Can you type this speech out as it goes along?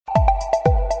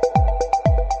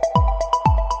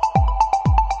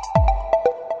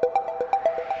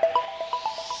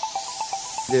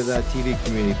TV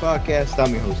Community Podcast.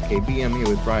 I'm your host KB. I'm here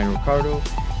with Brian Ricardo,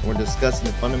 and we're discussing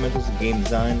the fundamentals of game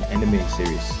design and the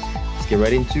miniseries. Let's get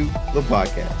right into the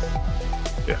podcast.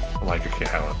 Yeah, like I can't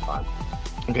have fun.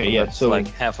 Okay, yeah. That's So like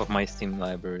half of my Steam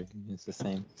library is the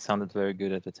same. Sounded very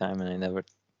good at the time, and I never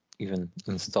even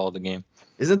installed the game.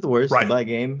 isn't it the worst Right. to buy a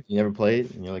game, you never play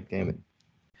it, and you're like, damn it.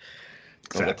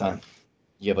 All the time.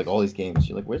 You have like all these games.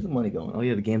 You're like, where's the money going? Oh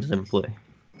yeah, the games I never play.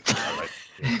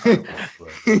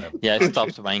 Yeah, I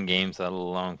stopped buying games a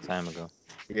long time ago.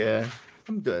 Yeah,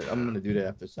 I'm good. I'm gonna do that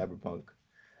after Cyberpunk.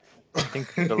 I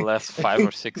think the last 5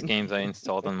 or 6 games I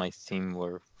installed on my Steam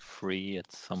were free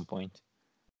at some point.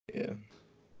 Yeah.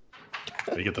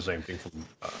 You get the same thing from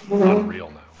Unreal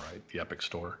now, right? The Epic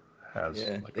Store has.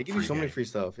 Yeah, like they a give you so many game. free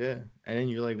stuff. Yeah, and then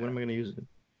you're like, when am I gonna use it?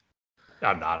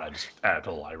 I'm not. I just add it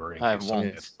to the library. In I case somebody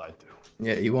won't. decide to.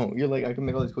 Yeah, you won't. You're like, I can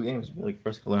make all these cool games. You're like,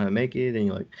 first I learn how to make it, and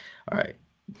you're like, all right,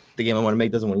 the game I want to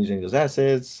make doesn't want to use any of those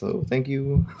assets, so thank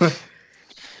you.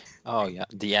 Oh yeah,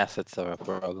 the assets are a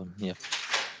problem. Yeah,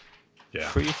 Yeah.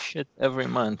 free shit every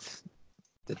month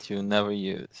that you never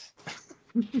use.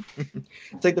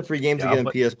 It's like the free games Yeah, you get on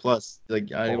but- PS Plus.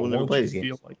 Like, I will never won't play you these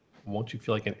games. Won't you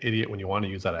feel like an idiot when you want to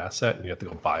use that asset and you have to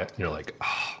go buy it and you're like,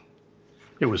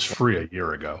 it was free a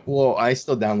year ago. Well, I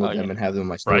still download Oh, them yeah. and have them in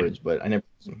my storage, but I never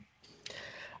use them.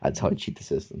 That's how I cheat the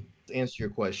system. To answer your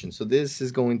question, so this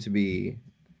is going to be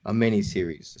a mini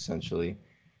series essentially,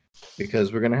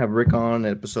 because we're gonna have Rick on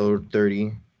at episode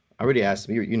 30. I already asked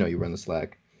him. You know, you run the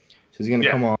Slack, so he's gonna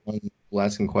Yeah. come on. We'll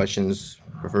ask him questions,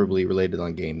 preferably related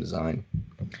on game design.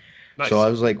 Nice. So I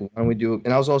was like, why don't we do?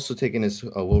 And I was also taking this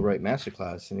Will Wright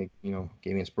masterclass, and it,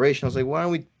 gave me inspiration. I was like, why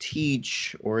don't we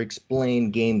teach or explain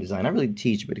game design? Not really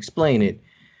teach, but explain it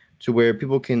to where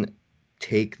people can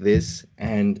take this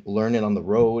and learn it on the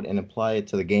road and apply it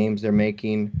to the games they're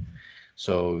making.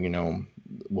 So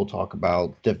we'll talk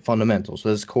about the fundamentals. So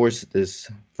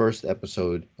this first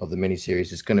episode of the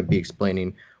miniseries is going to be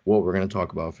explaining what we're going to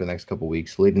talk about for the next couple of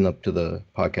weeks leading up to the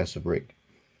podcast of Rick.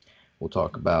 We'll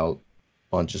talk about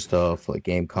bunch of stuff like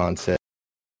game concepts.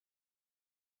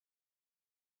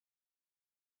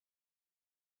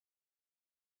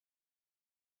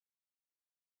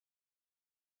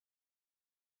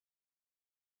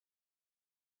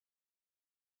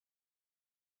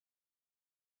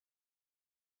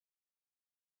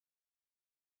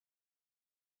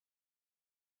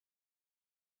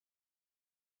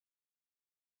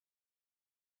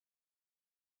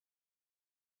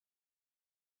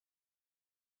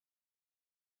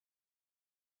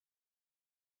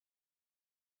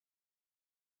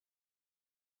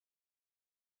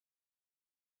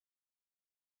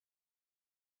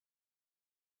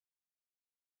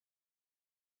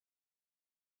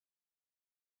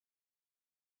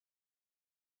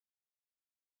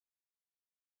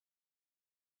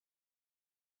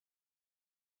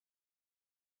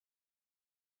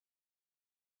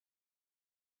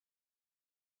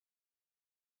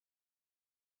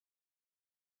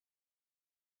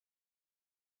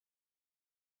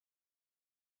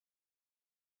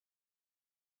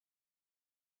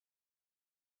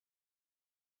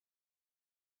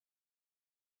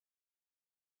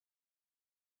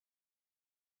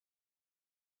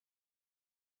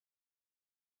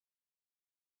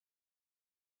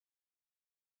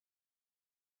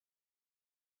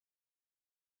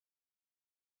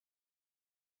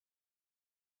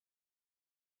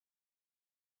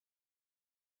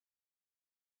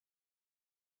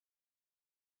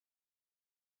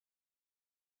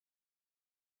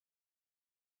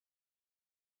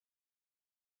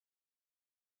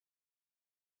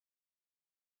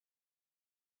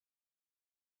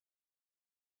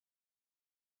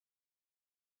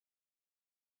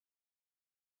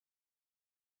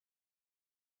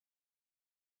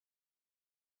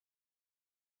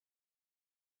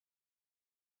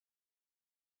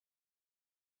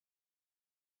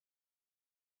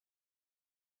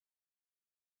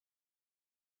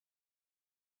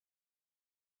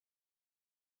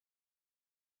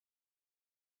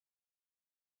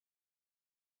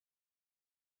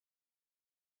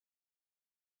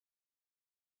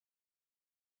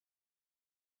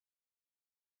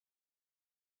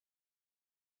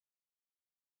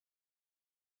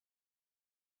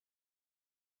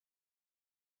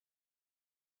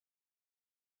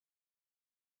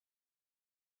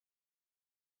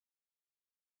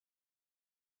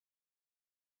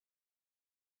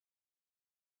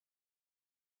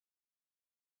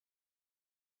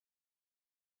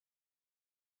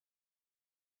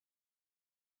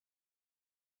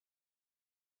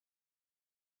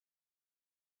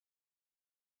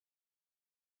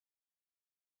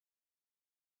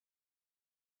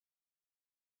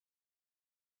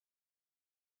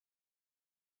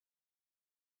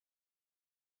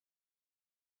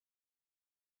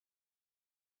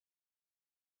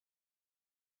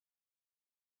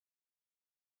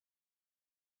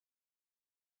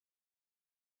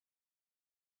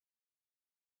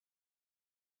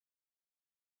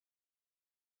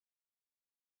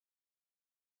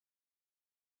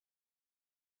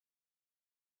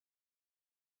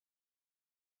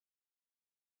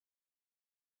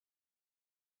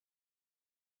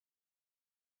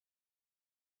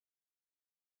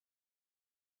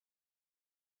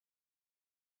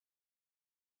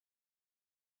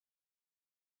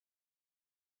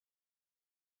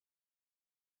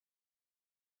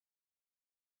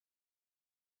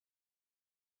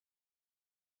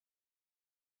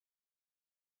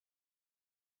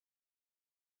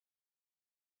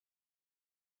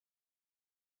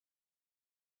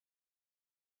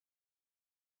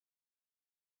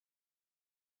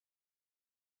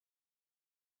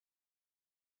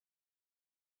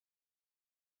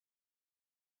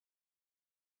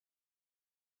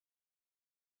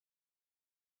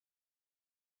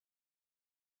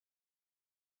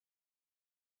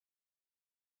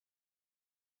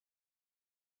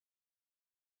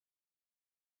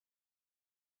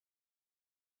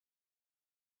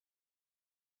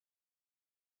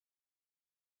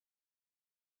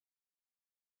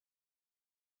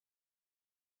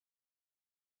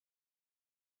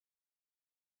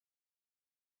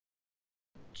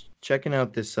 checking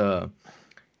out this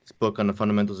book on the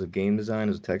fundamentals of game design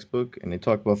as a textbook, and they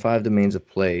talk about 5 domains of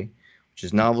play, which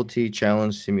is novelty,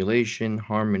 challenge, simulation,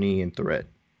 harmony, and threat.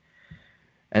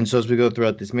 And so as we go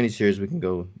throughout this miniseries, we can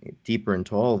go deeper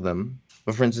into all of them.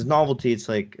 But for instance, novelty, it's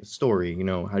like a story.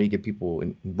 How do you get people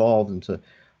involved into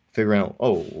figuring out,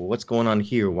 oh, what's going on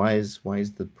here? Why is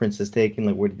the princess taken?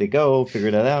 Like, where did they go?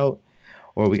 Figure that out.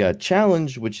 Or we got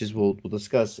challenge, which is we'll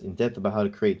discuss in depth about how to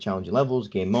create challenging levels,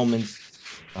 game moments,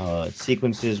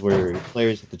 sequences where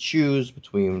players have to choose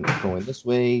between going this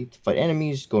way to fight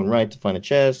enemies, going right to find a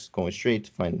chest, going straight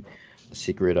to find a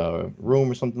secret room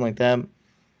or something like that.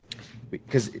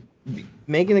 Because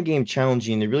making a game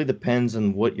challenging, it really depends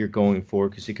on what you're going for.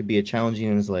 Because it could be a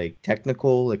challenging as like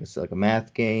technical, like a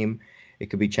math game. It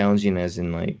could be challenging as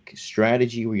in like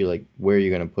strategy, where you're like where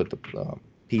you're gonna put the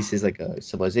pieces, like a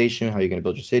civilization, how you're gonna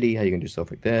build your city, how you're gonna do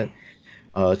stuff like that.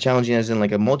 Challenging as in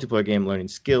like a multiplayer game, learning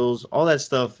skills, all that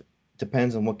stuff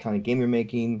depends on what kind of game you're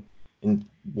making. And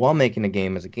while making a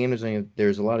game, as a game designer,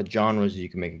 there's a lot of genres that you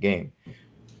can make a game.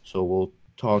 So we'll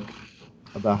talk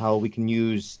about how we can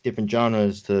use different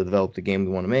genres to develop the game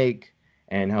we want to make,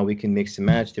 and how we can mix and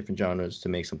match different genres to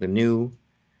make something new.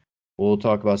 We'll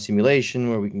talk about simulation,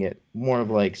 where we can get more of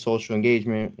like social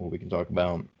engagement, where we can talk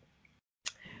about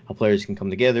how players can come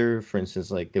together. For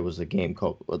instance, like there was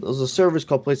a service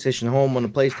called PlayStation Home on the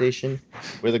PlayStation,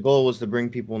 where the goal was to bring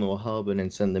people into a hub and then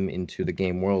send them into the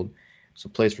game world. It's a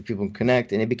place where people can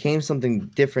connect, and it became something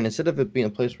different. Instead of it being a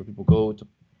place where people go to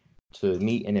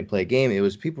meet and then play a game, it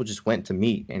was people just went to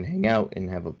meet and hang out and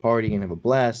have a party and have a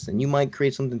blast. And you might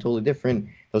create something totally different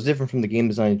that was different from the game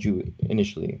design that you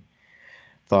initially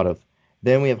thought of.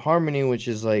 Then we have harmony, which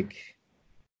is like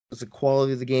it's the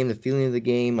quality of the game, the feeling of the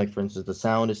game. Like for instance, the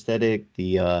sound aesthetic,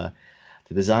 the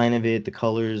design of it, the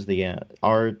colors, the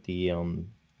art, the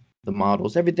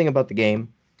models, everything about the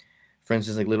game. For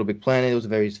instance, like Little Big Planet, it was a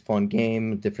very fun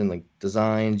game, different like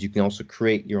designs. You can also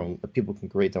create your own. People can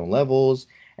create their own levels,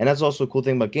 and that's also a cool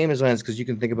thing about game design is because you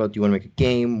can think about, do you want to make a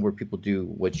game where people do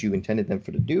what you intended them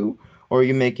for to do, or are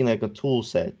you making like a tool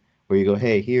set where you go,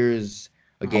 hey, here's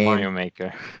a game. Mario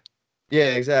Maker.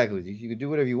 Yeah, exactly. You can do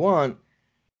whatever you want,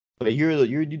 but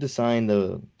you design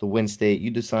the win state.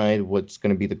 You decide what's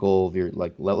going to be the goal of your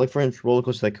like for instance, Roller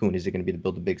Coaster Tycoon. Is it going to be to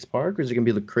build the biggest park, or is it going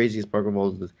to be the craziest park of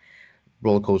all the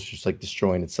roller coasters, like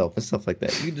destroying itself and stuff like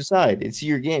that? You decide. It's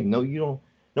your game. No, you don't.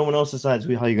 No one else decides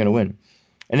how you're going to win.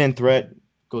 And then threat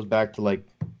goes back to like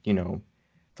you know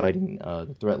fighting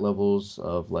the threat levels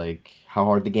of like how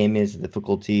hard the game is, the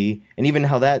difficulty, and even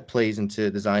how that plays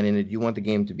into designing it. Do you want the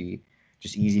game to be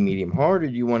just easy, medium, hard, or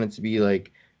do you want it to be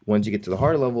like once you get to the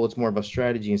hard level, it's more about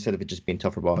strategy instead of it just being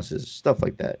tougher bosses, stuff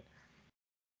like that.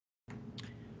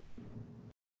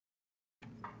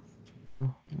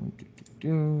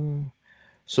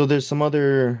 So there's some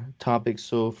other topics.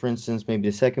 So for instance, maybe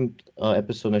the second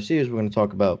episode in our series, we're going to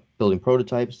talk about building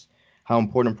prototypes, how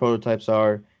important prototypes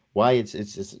are, why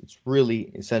it's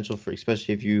really essential for,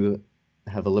 especially if you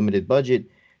have a limited budget,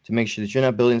 to make sure that you're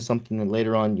not building something that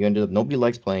later on you ended up nobody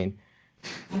likes playing.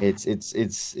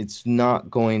 It's not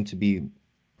going to be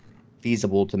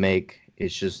feasible to make.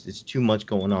 It's too much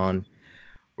going on.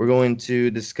 We're going to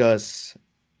discuss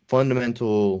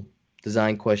fundamental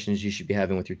design questions you should be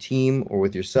having with your team or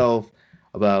with yourself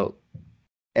about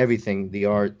everything, the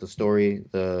art, the story,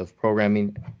 the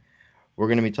programming. We're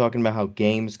going to be talking about how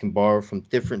games can borrow from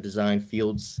different design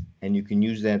fields and you can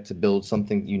use that to build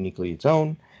something uniquely its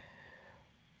own.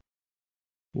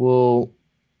 We'll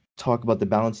talk about the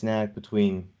balancing act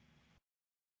between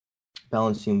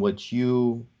balancing what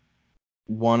you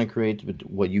want to create with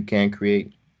what you can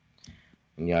create,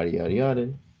 and yada yada yada.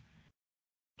 Do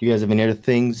you guys have any other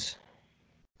things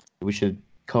that we should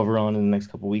cover on in the next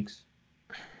couple weeks?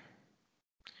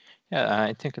 Yeah,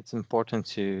 I think it's important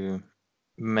to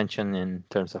mention in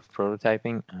terms of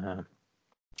prototyping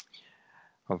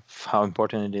of how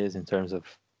important it is in terms of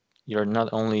you're not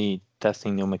only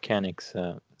testing new mechanics,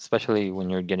 especially when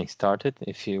you're getting started.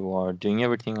 If you are doing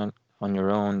everything on your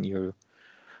own, you're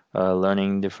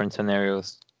learning different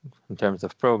scenarios in terms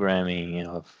of programming,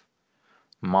 of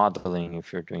modeling,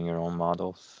 if you're doing your own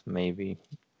models, maybe.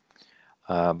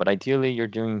 But ideally, you're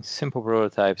doing simple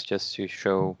prototypes just to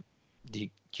show the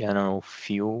general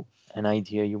feel and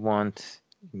idea you want.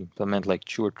 Implement like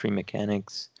 2 or 3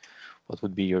 mechanics. What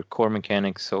would be your core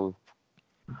mechanics? So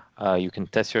you can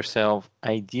test yourself.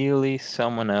 Ideally,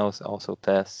 someone else also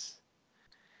tests,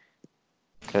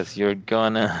 because you're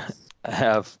gonna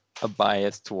have a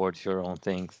bias towards your own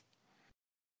things.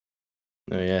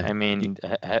 Oh yeah. I mean,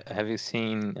 have you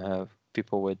seen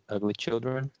people with ugly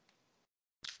children?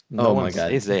 Oh No my one God.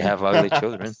 says they have ugly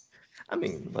children. I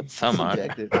mean, But some are.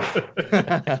 subjective.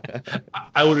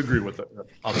 I would agree with the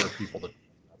other people that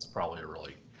that's probably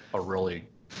a really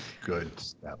good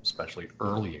step, especially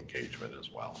early engagement as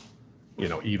well. You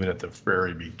know, even at the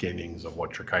very beginnings of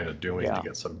what you're kind of doing Yeah. to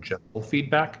get some general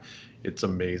feedback, it's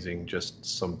amazing just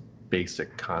some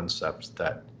basic concepts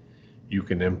that you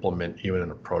can implement even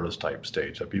in a prototype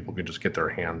stage that people can just get their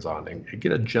hands on and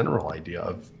get a general idea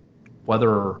of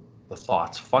whether the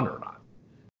thought's fun or not.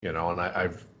 You know, and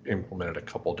I've implemented a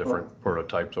couple different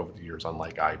prototypes over the years on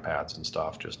like iPads and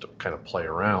stuff just to kind of play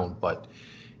around, but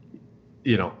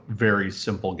you know, very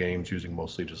simple games using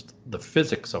mostly just the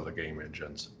physics of the game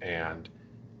engines, and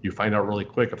you find out really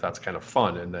quick if that's kind of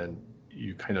fun, and then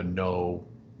you kind of know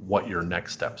what your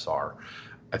next steps are.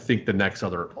 I think the next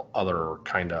other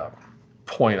kind of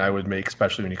point I would make,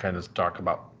 especially when you kind of talk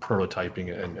about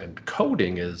prototyping and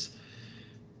coding, is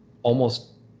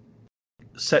almost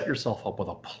set yourself up with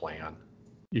a plan.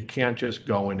 You can't just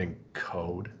go in and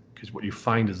code, because what you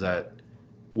find is that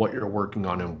what you're working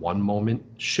on in one moment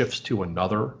shifts to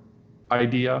another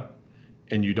idea,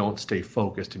 and you don't stay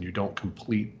focused and you don't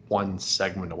complete one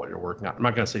segment of what you're working on. I'm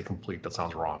not going to say complete, that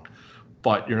sounds wrong,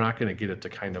 but you're not going to get it to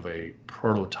kind of a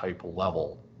prototype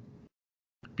level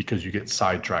because you get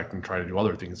sidetracked and try to do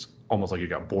other things, almost like you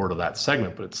got bored of that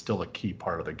segment, but it's still a key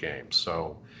part of the game.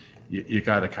 So you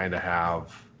got to kind of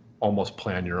have almost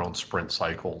plan your own sprint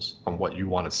cycles on what you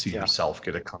want to see yourself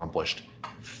get accomplished.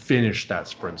 Finish that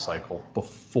sprint cycle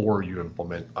before you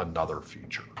implement another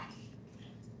feature.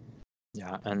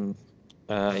 Yeah, and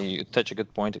you touch a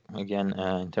good point again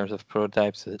in terms of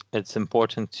prototypes. It's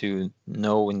important to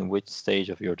know in which stage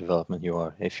of your development you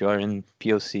are. If you are in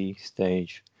POC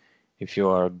stage, if you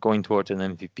are going towards an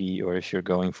MVP, or if you're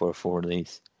going for a full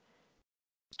release,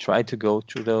 try to go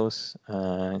through those,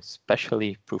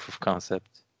 especially proof of concept.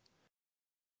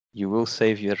 You will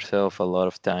save yourself a lot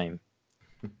of time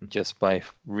just by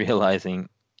realizing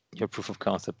your proof of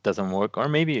concept doesn't work, or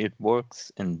maybe it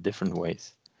works in different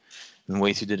ways, in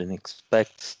ways you didn't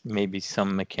expect. Maybe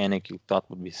some mechanic you thought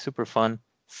would be super fun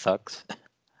sucks,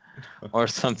 or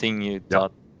something you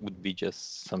thought would be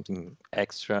just something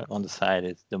extra on the side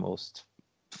is the most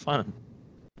fun.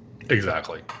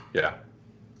 Exactly. Yeah.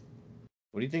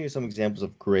 What do you think are some examples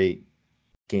of great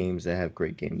games that have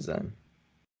great game design?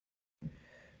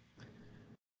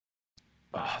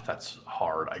 That's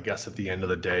hard. I guess at the end of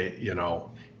the day, you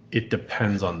know, it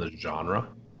depends on the genre.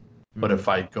 But if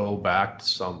I go back to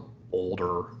some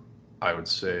older, I would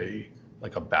say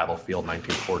like a Battlefield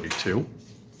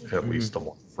 1942, at least the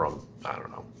one from, I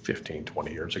don't know, 15,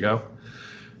 20 years ago.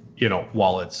 You know,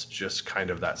 while it's just kind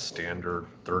of that standard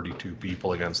 32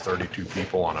 people against 32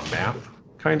 people on a map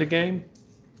kind of game,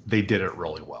 they did it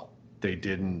really well. They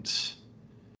didn't,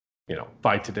 you know,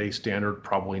 by today's standard,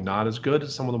 probably not as good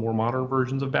as some of the more modern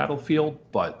versions of Battlefield,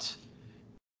 but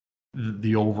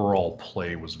the overall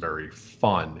play was very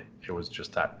fun. It was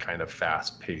just that kind of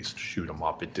fast-paced shoot 'em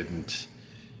up. It didn't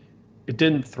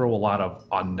throw a lot of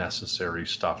unnecessary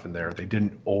stuff in there. They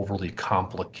didn't overly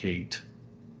complicate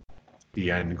the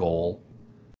end goal.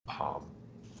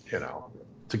 You know,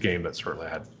 it's a game that certainly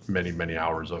had many, many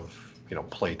hours of, you know,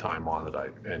 playtime on it I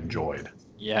enjoyed.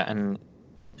 Yeah, and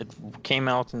it came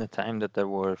out in a time that there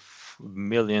were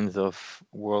millions of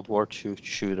World War II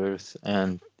shooters,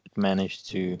 and it managed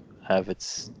to have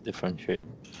its differentiate.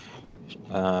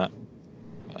 I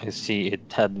see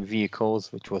it had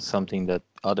vehicles, which was something that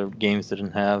other games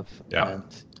didn't have, and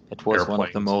it was one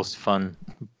of the most fun.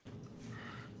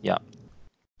 Yeah,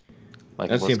 like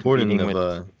that's the important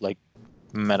of like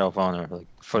Medal of Honor, like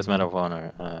first Medal of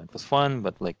Honor. It was fun,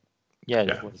 but like,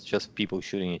 it was just people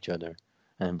shooting each other.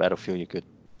 And in Battlefield, you could,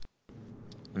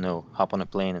 you know, hop on a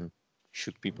plane and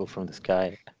shoot people from the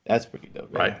sky. That's pretty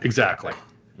dope. Right, exactly.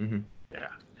 Yeah.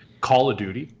 Call of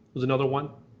Duty was another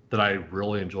one that I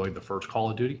really enjoyed. The first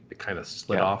Call of Duty, it kind of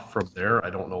slid off from there.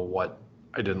 I don't know what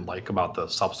I didn't like about the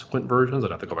subsequent versions. I'd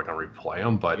have to go back and replay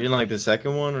them. But you didn't like the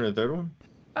second one or the third one?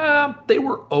 They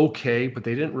were okay, but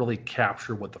they didn't really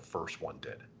capture what the first one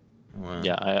did. Wow.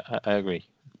 Yeah, I agree.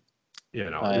 You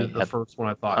know, the first one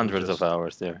I thought hundreds of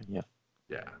hours there. Yeah.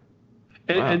 Yeah.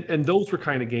 And those were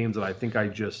kind of games that I think I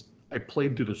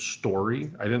played through the story.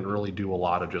 I didn't really do a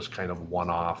lot of just kind of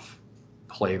one-off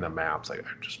playing the maps. I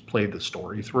just played the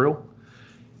story through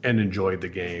and enjoyed the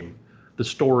game. The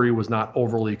story was not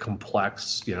overly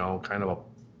complex, you know, kind of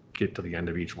get to the end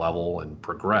of each level and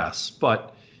progress.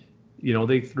 But, you know,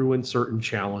 they threw in certain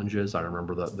challenges. I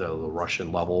remember the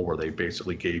Russian level where they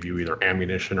basically gave you either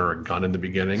ammunition or a gun in the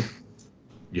beginning.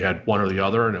 You had one or the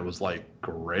other, and it was like,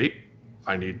 great.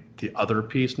 I need the other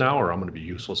piece now, or I'm going to be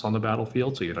useless on the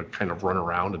battlefield. So you had to kind of run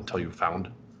around until you found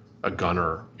a gun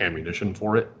or ammunition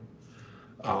for it.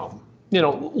 You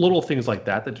know, little things like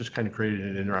that that just kind of created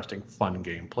an interesting, fun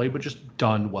gameplay, but just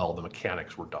done well. The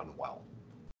mechanics were done well.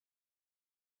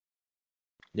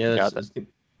 Yeah, Yeah, that's the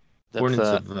that's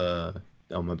importance of.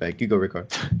 Oh my bad. You go,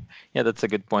 Rickard. yeah, that's a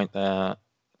good point.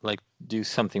 Like, do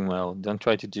something well. Don't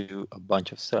try to do a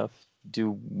bunch of stuff.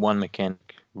 Do one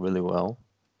mechanic really well.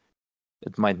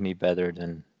 It might be better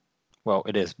than, well,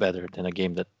 it is better than a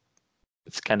game that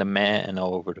it's kind of meh and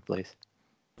all over the place.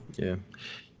 Yeah.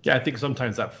 Yeah, I think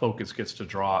sometimes that focus gets to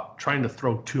trying to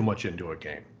throw too much into a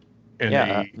game, and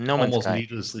Yeah, they No Man's almost Sky.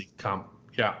 needlessly come.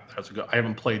 Yeah, that's a good. I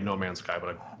haven't played No Man's Sky, but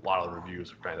a lot of the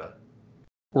reviews are kind of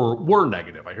were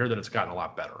negative. I hear that it's gotten a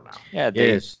lot better now. Yeah,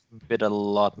 they Yes. bit a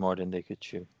lot more than they could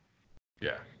chew.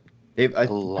 Yeah,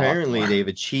 Apparently more. they've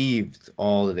achieved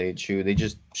all that they chew. They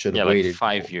just should have Yeah, like waited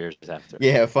 5 years after.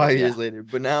 Yeah, 5 years Yeah. later.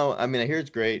 But now, I mean, I hear it's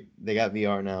great. They got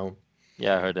VR now.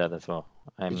 Yeah, I heard that as well.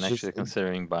 I'm It's actually just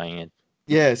considering buying it.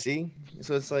 Yeah, see?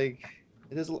 So it's like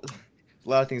there's a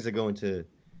lot of things that go into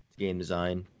game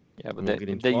design. Yeah, but We'll get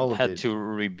into they all of had it. to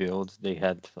rebuild. They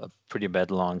had a pretty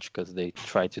bad launch because they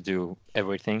tried to do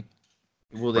everything.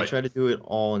 Well, they Right. try to do it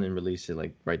all and then release it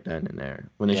like right then and there.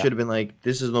 When they Yeah. should have been like,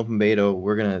 this is an open beta.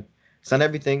 We're gonna. It's not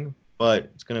everything, but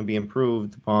it's gonna be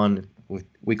improved upon with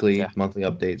weekly, Yeah. monthly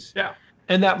updates. yeah,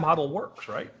 and that model works,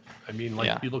 right? I mean, like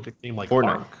Yeah. if you look at a game like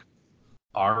Fortnite.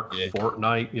 Ark, Yeah.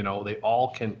 Fortnite, you know, they all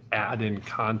can add in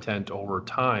content over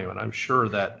time, and I'm sure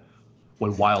that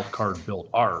when Wildcard built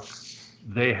Ark,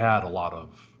 they had a lot of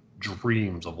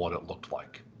dreams of what it looked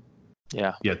like.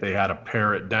 Yeah. Yet they had to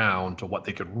pare it down to what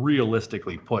they could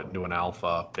realistically put into an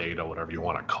alpha, beta, whatever you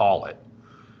want to call it.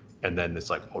 And then it's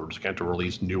like, oh, we're just going to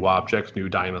release new objects, new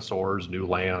dinosaurs, new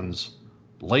lands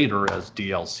later as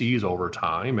DLCs over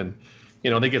time. And,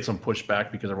 you know, they get some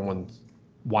pushback because everyone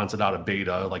wants it out of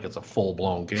beta, like it's a full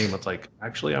blown game. It's like,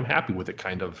 actually, I'm happy with it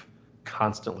kind of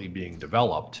constantly being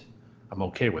developed. I'm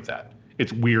okay with that.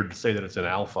 It's weird to say that it's an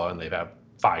alpha and they've had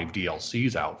 5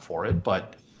 DLCs out for it,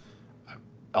 but I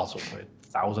also played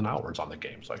 1,000 hours on the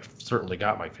game, so I certainly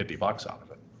got my $50 out of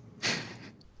it.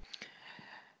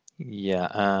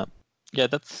 Yeah. Yeah,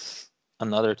 that's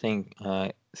another thing.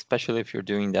 Especially if you're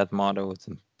doing that model, it's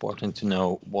important to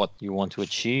know what you want to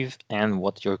achieve and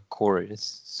what your core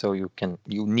is. So you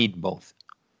need both.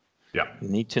 Yeah. You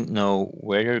need to know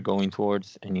where you're going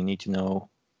towards, and you need to know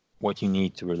what you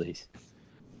need to release.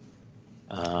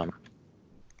 And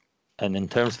in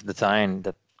terms of design,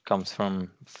 that comes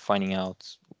from finding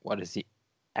out what is the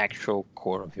actual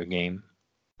core of your game,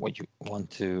 what you want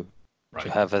to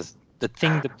have as the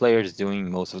thing the player is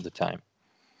doing most of the time.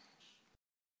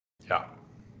 Yeah.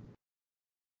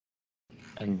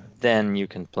 And then you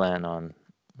can plan on,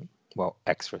 well,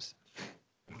 extras.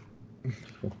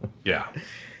 Yeah.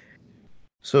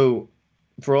 So,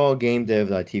 for all game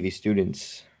dev.tv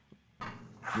students,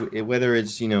 whether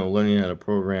it's, learning how to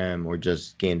program or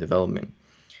just game development,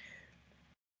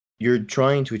 you're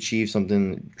trying to achieve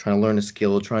something, trying to learn a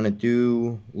skill, trying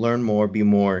to learn more, be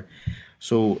more.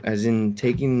 So, as in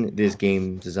taking this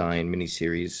game design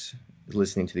mini-series,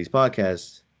 listening to these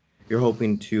podcasts, you're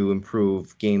hoping to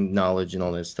improve game knowledge and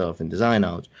all that stuff and design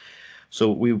knowledge.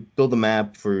 So, we build a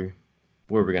map for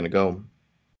where we're going to go.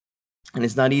 And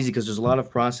it's not easy because there's a lot of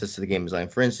process to the game design.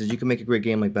 For instance, you can make a great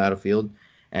game like Battlefield,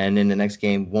 and then the next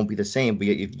game won't be the same, but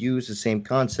yet you've used the same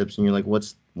concepts, and you're like,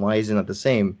 why is it not the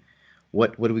same?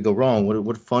 What did we go wrong?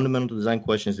 What fundamental design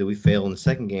questions did we fail in the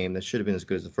second game that should have been as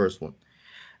good as the first one?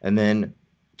 And then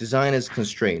design is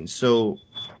constrained. So,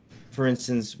 for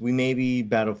instance, maybe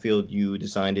Battlefield, you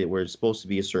designed it where it's supposed to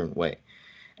be a certain way,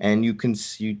 and you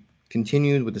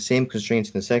continued with the same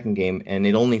constraints in the second game, and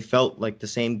it only felt like the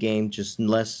same game, just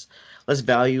less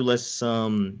value, less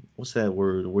what's that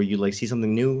word? Where you like see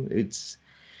something new.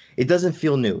 It doesn't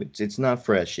feel new. It's not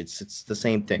fresh. It's the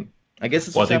same thing. I guess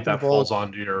it's I think that falls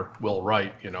onto your Will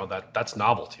Wright. That's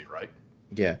novelty, right?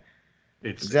 Yeah,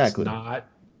 exactly. It's not.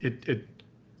 It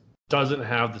doesn't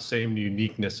have the same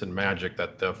uniqueness and magic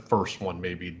that the first one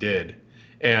maybe did.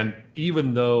 And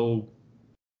even though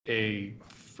a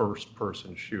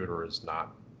first-person shooter is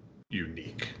not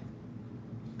unique,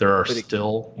 there are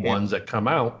still ones that come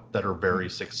out that are very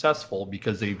successful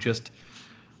because they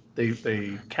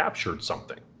captured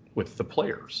something with the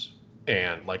players.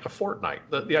 And like a Fortnite,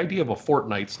 the idea of a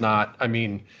Fortnite's not, I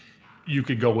mean, you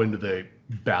could go into the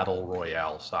battle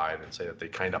royale side and say that they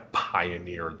kind of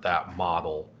pioneered that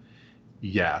model.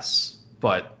 Yes,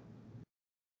 but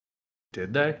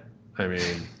did they? I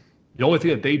mean, the only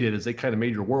thing that they did is they kind of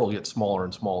made your world get smaller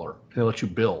and smaller. They let you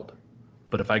build.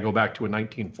 But if I go back to a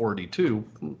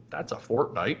 1942, that's a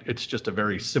Fortnite. It's just a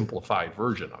very simplified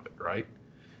version of it, right?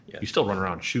 Yeah. You still run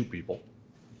around and shoot people.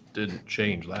 Didn't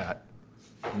change that.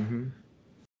 Mm-hmm.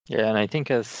 Yeah, and I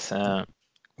think as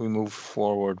we move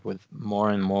forward with more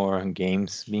and more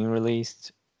games being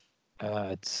released,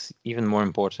 it's even more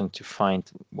important to find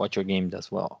what your game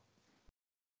does well.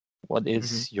 What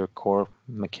is your core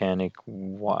mechanic?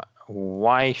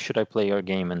 Why should I play your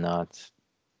game and not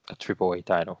a AAA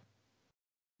title?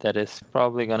 That is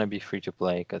probably going to be free to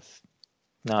play, because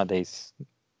nowadays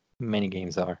many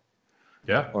games are.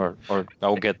 Yeah. Or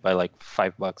I'll get by like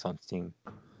 $5 on Steam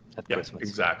at Christmas.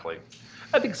 Exactly.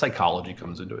 I think psychology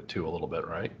comes into it too a little bit,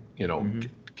 right? You know,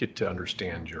 get to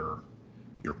understand your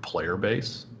player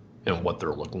base and what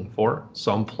they're looking for.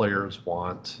 Some players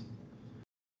want,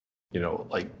 you know,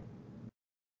 like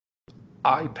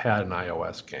iPad and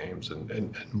iOS games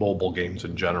and mobile games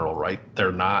in general, right?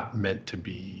 They're not meant to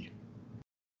be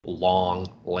long,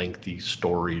 lengthy,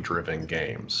 story-driven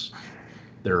games.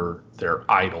 They're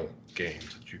idle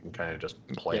games that you can kind of just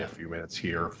play a few minutes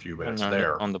here, a few minutes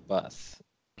there. On the bus.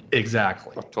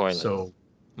 Exactly. Or toilets. So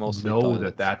mostly know toilets.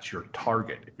 that that's your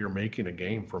target. If you're making a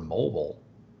game for mobile,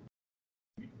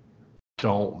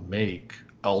 don't make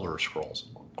Elder Scrolls.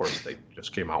 Of course, they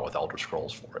just came out with Elder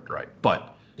Scrolls for it, right?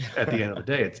 But at the end of the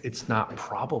day, it's not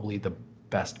probably the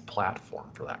best platform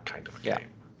for that kind of a game.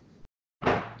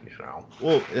 You know.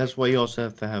 Well, that's why you also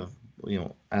have to have,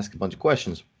 ask a bunch of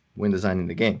questions when designing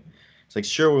the game. It's like,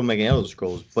 sure, we're making Elder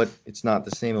Scrolls, but it's not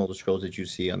the same Elder Scrolls that you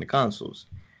see on the consoles.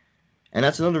 And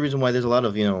that's another reason why there's a lot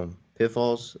of,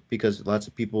 pitfalls, because lots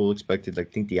of people expected,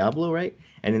 like, think Diablo, right?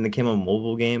 And then they came out a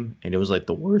mobile game, and it was, like,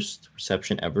 the worst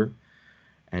reception ever.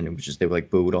 And it was just, they were, like,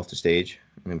 booed off the stage.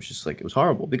 And it was just, like, it was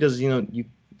horrible, because,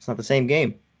 it's not the same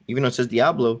game. Even though it says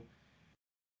Diablo,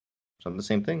 it's not the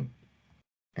same thing.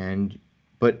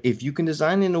 But if you can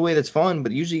design it in a way that's fun,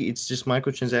 but usually it's just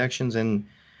microtransactions, and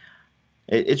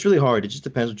it's really hard. It just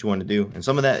depends what you want to do. And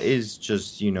some of that is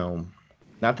just,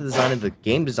 not the design of the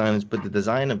game designers, but the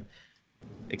design of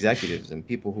executives and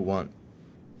people who want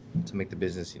to make the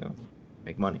business,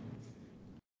 make money.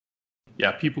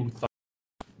 Yeah, people who thought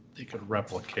they could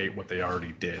replicate what they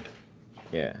already did.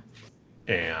 Yeah.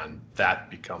 And that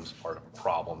becomes part of a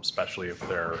problem, especially if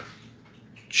they're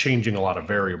changing a lot of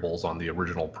variables on the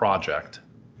original project,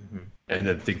 and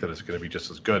then think that it's going to be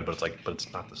just as good, but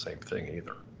it's not the same thing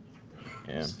either.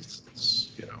 Yeah. It's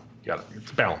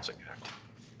it's a balancing act.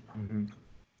 Mm-hmm.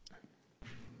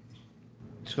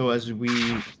 So as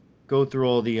we go through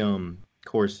all the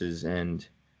courses and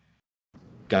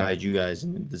guide you guys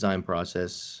in the design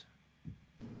process,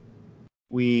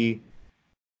 we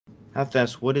have to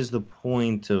ask, what is the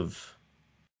point of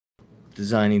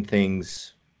designing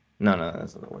things? No,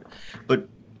 that's not the word. But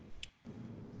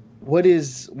what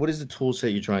is the tool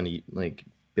set you're trying to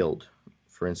build?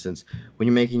 For instance, when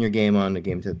you're making your game on the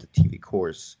Game Tech TV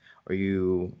course, are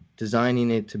you designing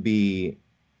it to be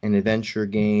an adventure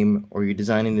game, or are you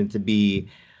designing it to be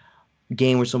a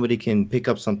game where somebody can pick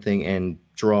up something and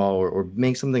draw or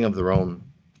make something of their own?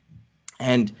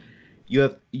 And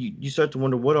you start to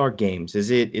wonder, what are games?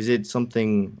 Is it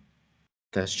something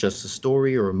that's just a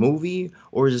story or a movie,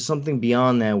 or is it something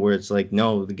beyond that where it's like,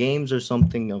 no, the games are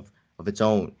something of its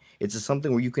own? It's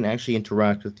something where you can actually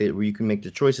interact with it, where you can make the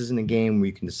choices in the game, where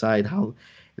you can decide how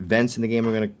events in the game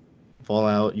are going to fall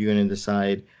out. You're going to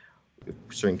decide if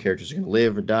certain characters are going to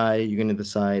live or die. You're going to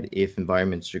decide if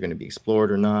environments are going to be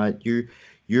explored or not.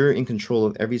 You're in control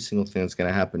of every single thing that's going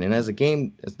to happen. And as a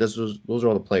game, those are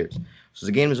all the players. So as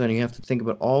a game designer, you have to think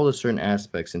about all the certain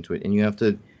aspects into it, and you have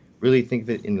to really think of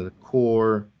it in the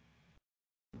core,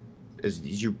 as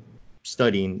you're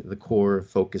studying the core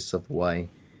focus of why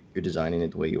you're designing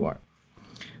it the way you are.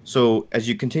 So as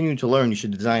you continue to learn, you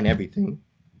should design everything.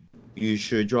 You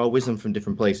should draw wisdom from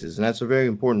different places, and that's a very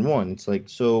important one. It's like,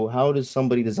 so how does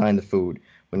somebody design the food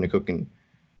when they're cooking?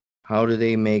 How do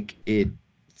they make it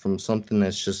from something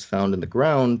that's just found in the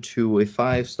ground to a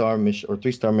 5-star or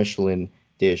 3-star Michelin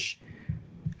dish?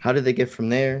 How did they get from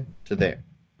there to there?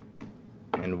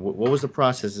 And what was the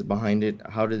process behind it?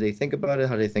 How did they think about it?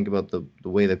 How did they think about the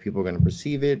way that people are going to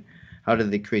perceive it? How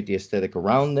did they create the aesthetic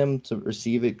around them to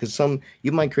receive it? Because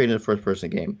you might create a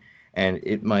first-person game, and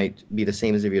it might be the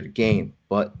same as every other game,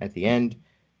 but at the end,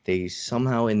 they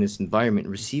somehow in this environment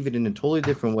receive it in a totally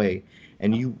different way,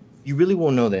 and you really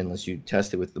won't know that unless you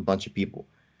test it with a bunch of people.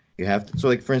 You have to. So,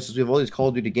 like, for instance, we have all these Call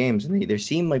of Duty games, and they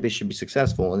seem like they should be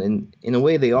successful, and in a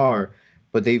way they are,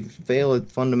 but they fail at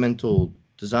fundamental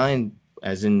design,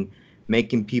 as in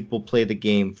making people play the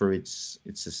game for its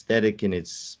aesthetic and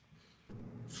its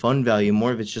fun value.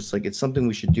 More of it's just like, it's something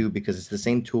we should do because it's the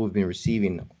same tool we've been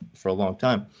receiving for a long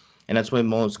time. And that's why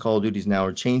most Call of Duties now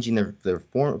are changing their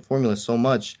formula so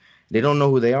much. They don't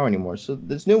know who they are anymore. So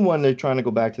this new one, they're trying to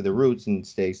go back to the roots and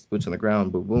stay boots on the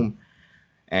ground, boom, boom,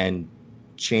 and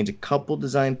change a couple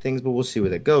design things, but we'll see where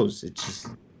that goes. It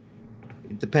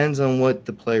depends on what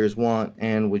the players want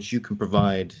and what you can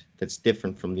provide that's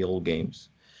different from the old games.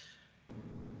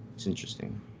 It's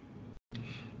interesting.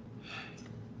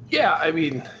 Yeah, I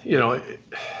mean,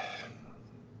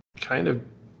 kind of,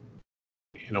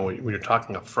 when you're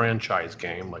talking a franchise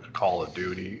game like a Call of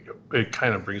Duty, it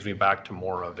kind of brings me back to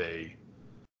more of the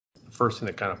first thing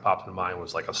that kind of popped in mind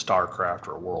was like a StarCraft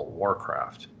or a World of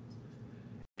Warcraft.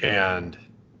 And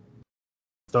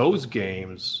those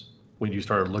games, when you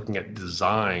started looking at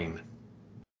design,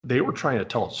 they were trying to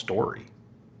tell a story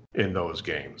in those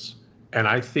games. And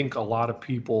I think a lot of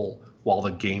people, while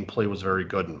the gameplay was very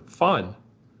good and fun,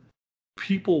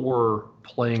 people were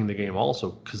playing the game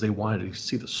also because they wanted to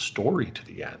see the story to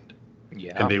the end.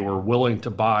 Yeah. And they were willing to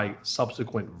buy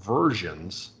subsequent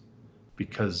versions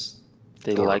because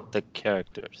they liked the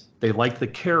characters. They liked the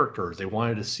characters. They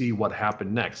wanted to see what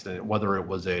happened next. And whether it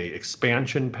was a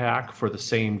expansion pack for the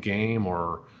same game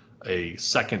or a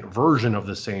second version of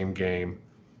the same game,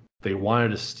 they wanted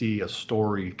to see a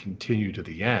story continue to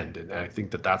the end. And I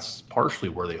think that that's partially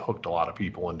where they hooked a lot of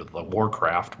people into the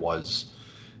Warcraft was,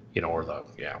 or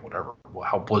whatever,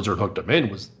 how Blizzard hooked them in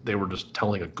was they were just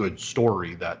telling a good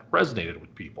story that resonated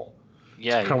with people.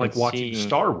 Yeah, it's kind of like watching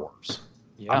Star Wars.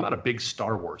 Yeah. I'm not a big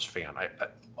Star Wars fan.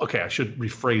 I should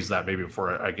rephrase that maybe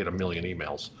before I get a million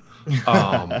emails.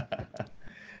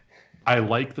 I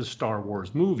like the Star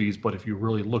Wars movies, but if you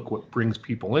really look what brings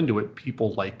people into it,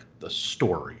 people like the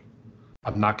story.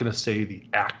 I'm not going to say the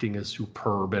acting is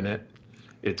superb in it.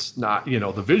 It's not, the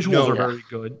visuals are very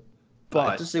good. But I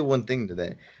have to say one thing to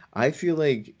that. I feel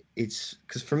like it's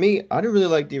because for me, I didn't really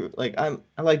like I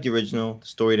like the original. The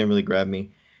story didn't really grab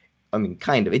me. I mean,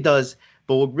 kind of, it does.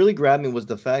 But what really grabbed me was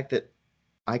the fact that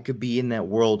I could be in that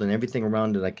world and everything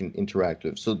around it I can interact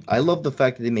with. So I love the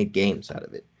fact that they make games out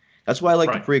of it. That's why I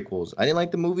like the prequels. I didn't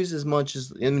like the movies as much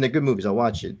as, I mean, they're good movies. I'll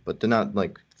watch it, but they're not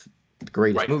like the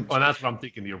greatest movies. Well, that's what I'm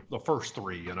thinking. The first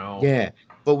three, Yeah,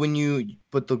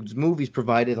 but the movies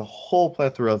provided a whole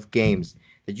plethora of games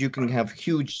that you can have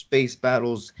huge space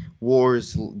battles,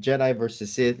 wars, Jedi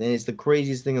versus Sith, and it's the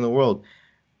craziest thing in the world.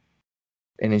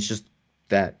 And it's just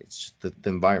the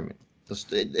environment.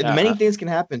 Many things can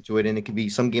happen to it, and it can be,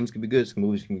 some games can be good, some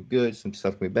movies can be good, some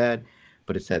stuff can be bad,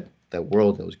 but it's that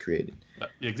world that was created.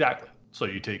 Exactly. So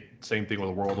you take same thing with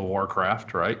World of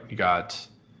Warcraft, right? You got,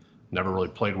 never really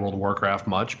played World of Warcraft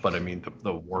much, but I mean,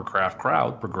 the Warcraft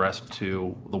crowd progressed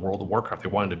to the World of Warcraft. They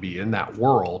wanted to be in that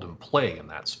world and play in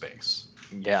that space.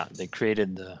 Yeah, they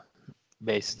created the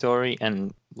base story,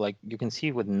 and like you can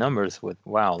see with numbers with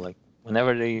WoW, like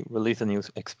whenever they release a new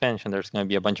expansion, there's going to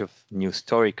be a bunch of new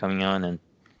story coming on, and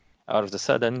out of the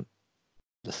sudden,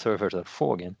 the servers are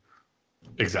full again.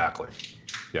 Exactly.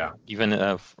 Yeah.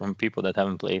 Even from people that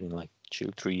haven't played in like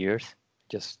 2-3 years,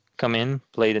 just come in,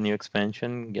 play the new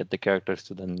expansion, get the characters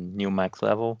to the new max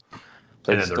level,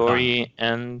 play the story,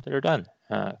 and they're done.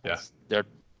 Yeah. There are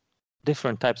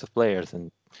different types of players, and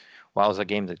WoW's a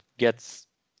game that gets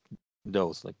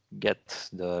those, like get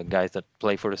the guys that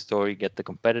play for the story, get the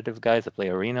competitive guys that play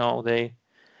arena all day,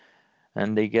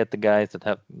 and they get the guys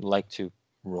that like to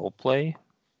role play,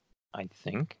 I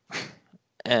think.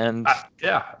 And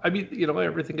I mean,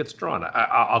 everything gets drawn.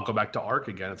 I'll go back to Ark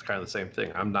again. It's kind of the same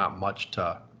thing. I'm not much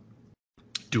to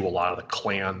do a lot of the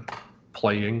clan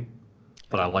playing,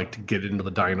 but I like to get into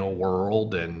the Dino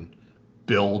world and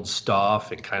build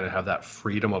stuff and kind of have that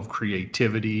freedom of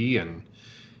creativity, and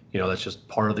that's just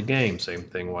part of the game. Same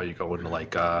thing while you go into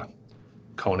like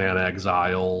Conan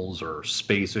Exiles or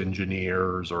Space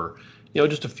Engineers or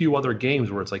just a few other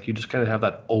games where it's like you just kind of have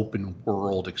that open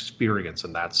world experience,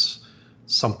 and that's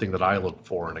something that I look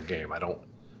for in a game. I don't,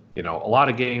 a lot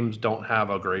of games don't have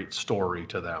a great story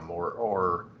to them,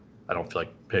 or I don't feel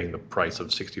like paying the price of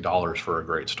 $60 for a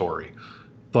great story.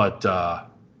 But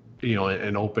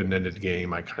an open-ended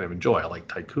game I kind of enjoy. I like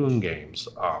tycoon games,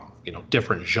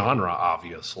 different genre,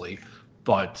 obviously,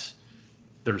 but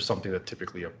there's something that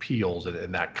typically appeals,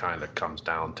 and that kind of comes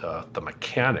down to the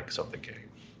mechanics of the game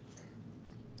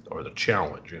or the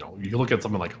challenge. You look at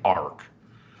something like Ark,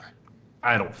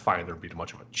 I don't find there to be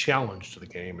much of a challenge to the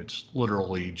game. It's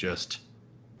literally just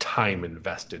time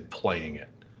invested playing it.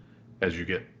 As you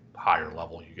get higher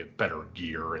level, you get better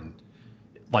gear, and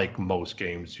like most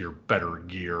games, your better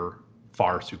gear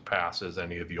far surpasses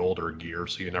any of the older gear,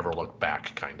 so you never look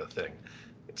back, kind of thing.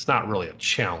 It's not really a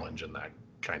challenge in that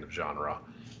kind of genre.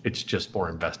 It's just more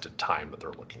invested time that they're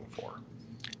looking for.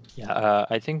 Yeah,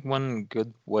 I think one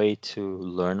good way to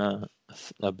learn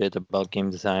a bit about game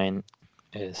design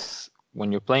is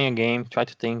when you're playing a game, try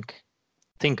to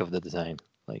think of the design.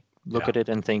 Like look at it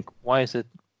and think, why is it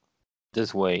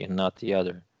this way and not the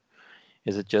other?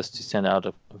 Is it just to stand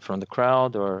out from the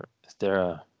crowd, or is there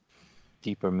a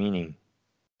deeper meaning?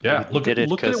 Yeah, You did it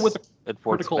look at it with a it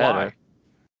works critical better. eye.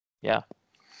 Yeah.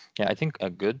 I think a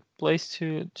good place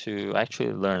to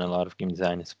actually learn a lot of game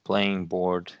design is playing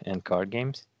board and card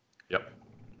games. Yep.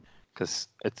 Because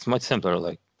it's much simpler.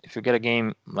 Like if you get a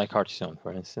game like Hearthstone,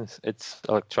 for instance, it's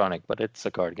electronic, but it's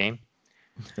a card game,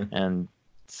 and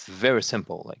it's very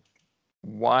simple. Like,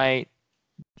 why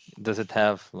does it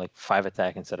have like 5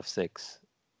 attack instead of 6?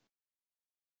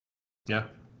 Yeah.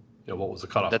 Yeah. What was the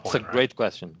cutoff That's point? a great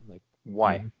question. Like,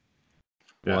 why?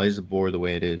 Mm-hmm. Why is the board the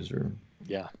way it is? Or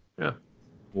Yeah. what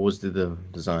was the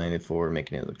design for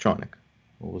making it electronic?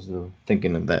 What was the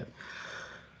thinking of that?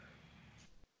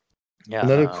 Yeah.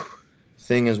 Another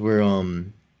thing is where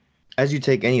as you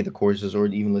take any of the courses or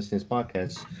even listen to this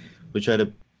podcast, we try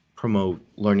to promote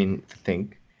learning to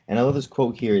think. And I love this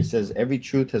quote here. It says, "Every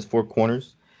truth has 4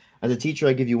 corners. As a teacher,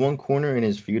 I give you one corner, and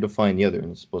it's for you to find the other."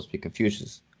 And it's supposed to be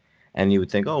Confucius. And you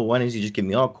would think, oh, why doesn't he just give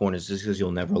me all corners? Just because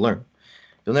you'll never learn.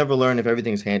 You'll never learn if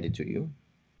everything's handed to you.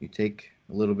 You take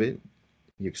a little bit,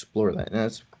 you explore that. And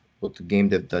that's what the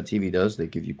GameDev.tv does. They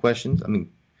give you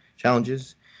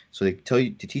challenges. So they tell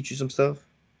you to teach you some stuff,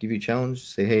 give you a challenge,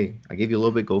 say, hey, I gave you a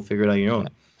little bit, go figure it out on your own.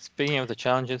 Speaking of the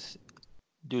challenges,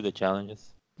 do the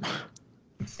challenges.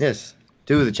 Yes,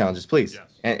 do the challenges, please. Yes.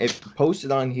 And if post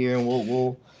it on here, and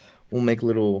we'll make a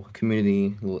little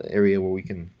community, little area where we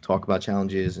can talk about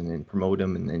challenges and then promote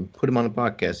them and then put them on a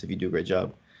podcast if you do a great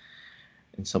job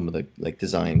in some of the like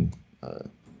design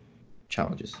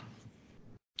challenges.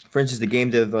 For instance, the Game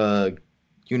Dev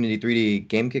Unity 3D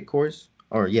Game Kit course,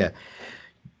 or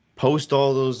post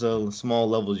all those small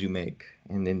levels you make,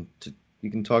 and then you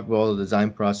can talk about all the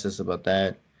design process about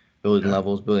that, building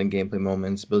levels, building gameplay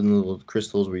moments, building little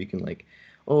crystals where you can like,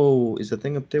 oh, is the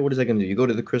thing up there? What is that going to do? You go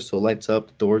to the crystal, lights up,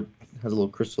 the door has a little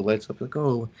crystal, lights up, like,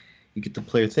 oh, you get the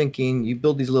player thinking, you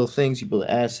build these little things, you build an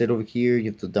asset over here, you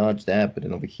have to dodge that, but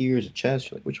then over here is a chest,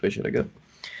 you're like, which way should I go?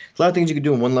 There's a lot of things you can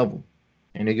do in one level,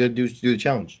 and you got to do the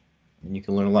challenge, and you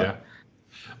can learn a lot. Yeah.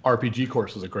 RPG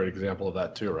course is a great example of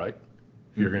that too, right?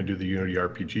 If you're going to do the Unity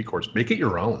RPG course, make it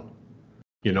your own.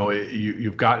 You know,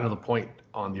 you've gotten to the point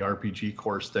on the RPG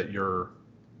course that you're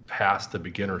past the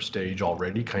beginner stage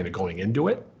already, kind of going into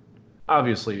it.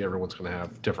 Obviously, everyone's going to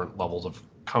have different levels of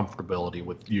comfortability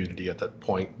with Unity at that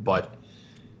point, but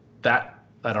that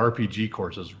RPG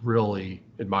course is really,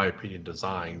 in my opinion,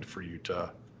 designed for you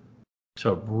to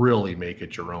really make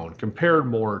it your own, compared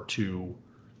more to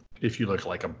if you look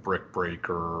like a Brick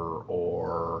Breaker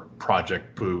or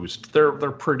Project Boost. They're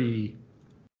pretty,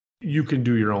 you can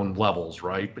do your own levels,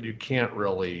 right? But you can't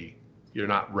really, you're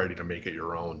not ready to make it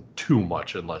your own too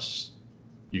much unless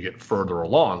you get further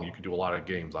along. You can do a lot of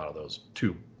games out of those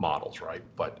 2 models, right?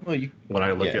 But when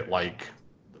I look at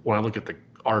the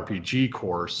RPG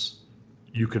course,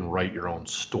 you can write your own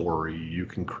story, you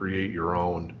can create your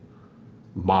own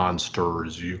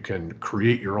monsters, you can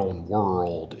create your own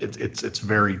world. It's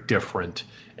very different,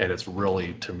 and it's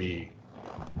really, to me,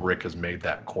 Rick has made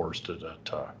that course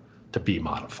to be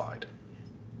modified.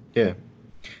 Yeah,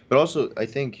 but also I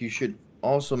think you should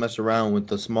also mess around with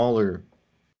the smaller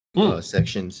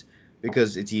sections,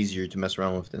 because it's easier to mess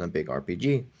around with than a big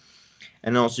RPG.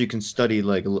 And also you can study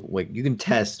like you can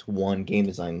test one game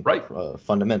design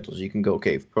fundamentals. You can go,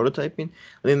 okay, prototyping,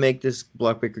 let me make this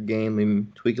block breaker game, let me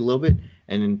tweak it a little bit,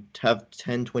 and then have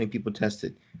 10, 20 people test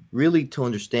it, really to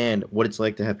understand what it's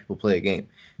like to have people play a game.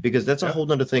 Because that's a whole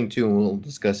nother thing too, and we'll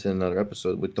discuss in another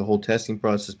episode with the whole testing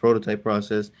process, prototype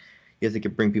process. You have to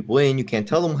bring people in. You can't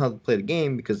tell them how to play the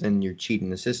game because then you're cheating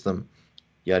the system,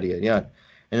 yada, yada, yada.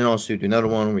 And then also do another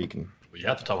one where you can... Well, you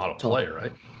have to tell them how to play,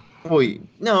 right? Well,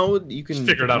 no, you can... Just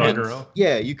figure it out on your own.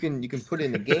 Yeah, you can put it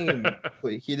in the game.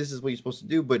 But here, this is what you're supposed to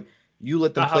do, but you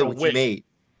let them play what you made.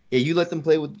 Yeah, you let them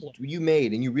play what you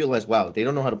made, and you realize, wow, they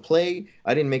don't know how to play.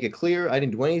 I didn't make it clear. I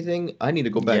didn't do anything. I need to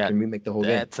go back and remake the whole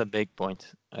game. That's a big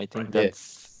point. I think that's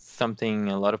something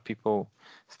a lot of people,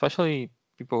 especially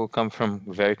people who come from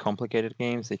very complicated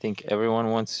games, they think everyone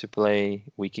wants to play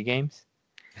wiki games.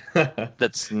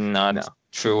 That's not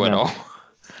true at all.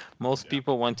 Most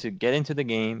people want to get into the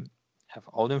game, have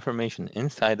all the information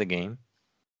inside the game.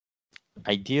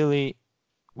 Ideally,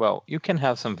 well, you can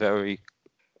have some very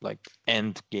like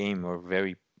end game or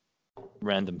very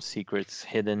random secrets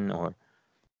hidden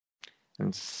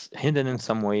hidden in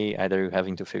some way, either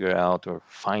having to figure out or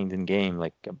find in game,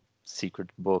 like a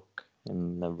secret book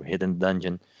in a hidden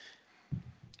dungeon.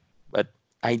 But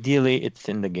ideally, it's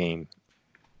in the game.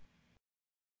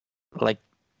 Like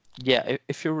Yeah,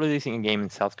 if you're releasing a game in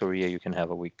South Korea, you can have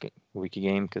a wiki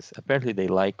game because apparently they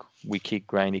like wiki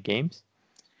grindy games.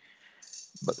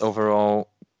 But overall,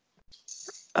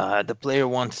 the player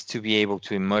wants to be able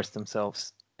to immerse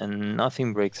themselves, and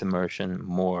nothing breaks immersion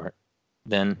more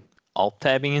than alt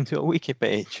tabbing into a wiki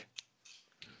page.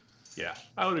 Yeah,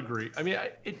 I would agree. I mean,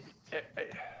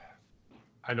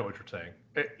 I know what you're saying.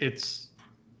 It's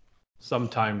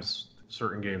sometimes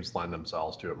certain games lend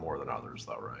themselves to it more than others,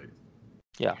 though, right?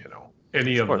 Yeah, You know,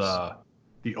 any of of course.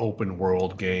 the open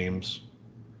world games,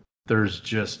 there's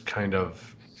just kind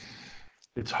of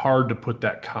it's hard to put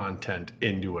that content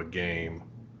into a game,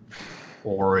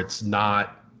 or it's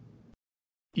not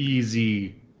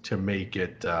easy to make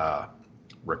it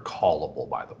recallable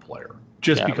by the player,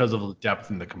 just Yeah, because of the depth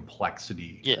and the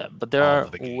complexity yeah, but there are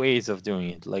of the game. ways of doing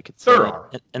it. Like it's There are.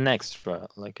 an extra.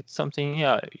 Like it's something.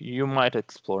 Yeah, you might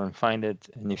explore and find it,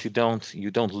 and if you don't,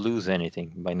 you don't lose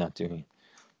anything by not doing it.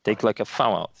 Take like a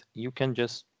Fallout. You can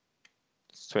just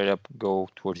straight up go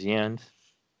towards the end,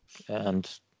 and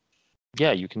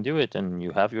yeah, you can do it, and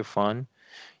you have your fun.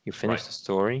 You finish Right. the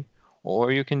story,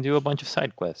 or you can do a bunch of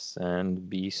side quests and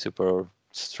be super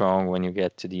strong when you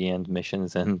get to the end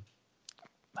missions and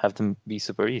have them be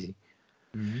super easy.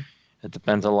 Mhm. It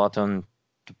depends a lot on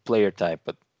the player type,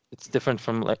 but it's different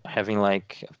from like having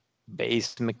like a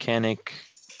base mechanic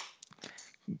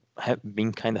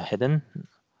being kind of hidden.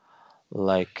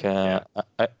 Like Yeah.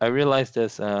 I realized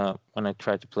this when I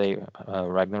tried to play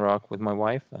Ragnarok with my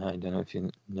wife. I don't know if you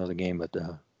know the game, but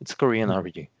it's a Korean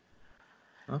RPG.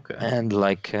 Okay. And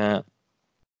like yeah,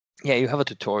 you have a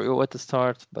tutorial at the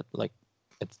start, but like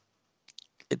it's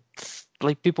it's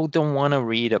like people don't want to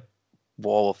read a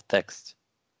wall of text.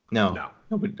 No, No.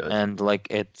 nobody does. And like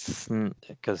it's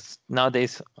because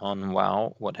nowadays on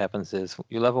WoW, what happens is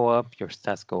you level up, your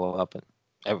stats go up, and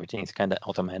everything is kind of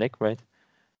automatic, right?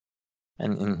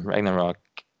 And in Ragnarok,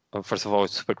 first of all,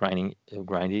 it's super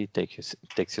grindy.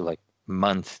 Takes you like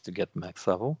months to get max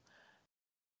level,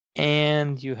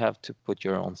 and you have to put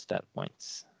your own stat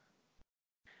points,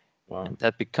 Wow. and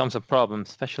that becomes a problem,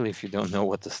 especially if you don't know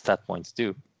what the stat points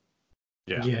do.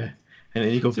 Yeah. Yeah. And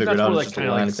then you go See, figure it that's out. where It's like just a kind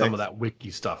of line like of some of text. that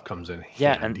wiki stuff comes in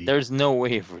Yeah, and handy. there's no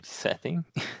way of resetting.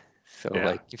 So Yeah.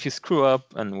 like if you screw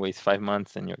up and waste 5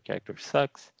 months and your character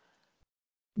sucks,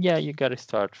 yeah, you got to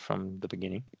start from the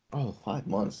beginning. Oh, 5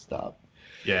 months. Stop.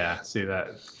 Yeah. See that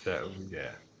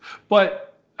yeah.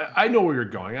 But I know where you're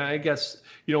going. I guess,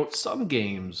 some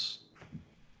games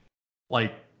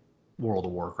like World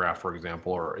of Warcraft, for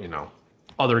example, or,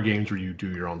 other games where you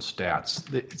do your own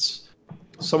stats. It's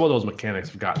some of those mechanics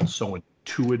have gotten so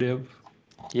intuitive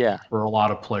Yeah, for a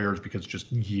lot of players because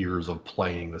just years of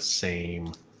playing the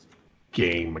same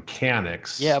game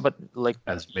mechanics yeah, but like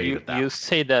has made you it that you way.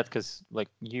 say that because like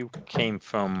you came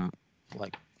from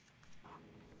like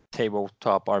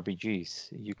tabletop RPGs.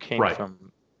 You came Right.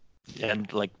 from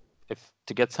and like if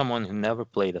to get someone who never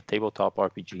played a tabletop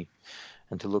RPG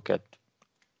and to look at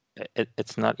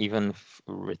it's not even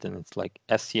written. It's like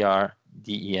SCR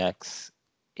DEX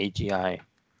AGI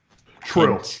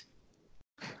True. hint.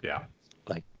 Yeah.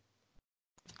 Like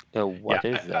Yeah. what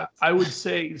is that? I would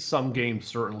say some games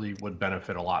certainly would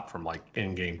benefit a lot from like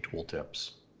in-game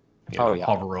tooltips. Oh yeah,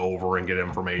 Hover over and get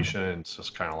information. It's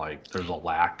just kind of like there's a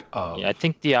lack yeah. I of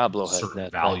think Diablo has certain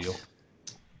that, right? value.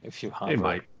 If you It hover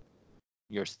might.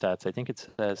 your stats, I think it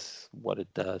says what it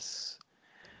does.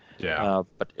 Yeah.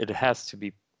 But it has to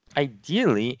be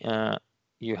ideally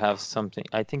you have something.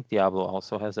 I think Diablo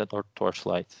also has that, or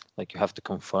Torchlight. Like you have to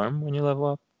confirm when you level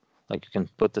up. Like you can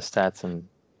put the stats and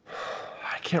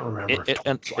I can't remember if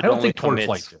and Torchlight. I it don't only think Torchlight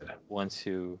commits did. once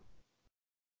you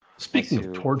Speaking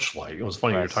of Torchlight, it was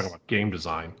funny you were talking press. about game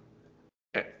design.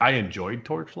 I enjoyed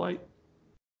Torchlight,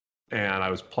 and I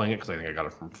was playing it because I think I got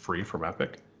it from free from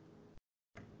Epic.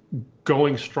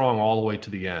 Going strong all the way to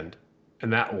the end,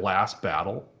 and that last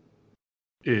battle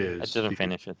I is didn't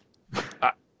finish it.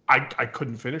 I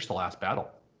couldn't finish the last battle.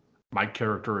 My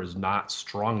character is not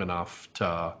strong enough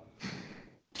to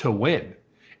win,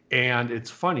 and it's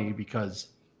funny because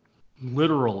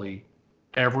literally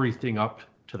everything up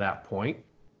to that point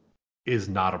is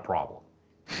not a problem.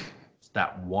 It's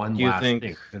that one Do you last think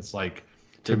thing. It's like,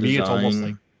 the to me, it's almost like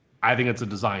design? I think it's a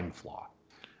design flaw.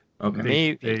 Okay.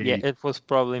 Maybe yeah, They it was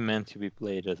probably meant to be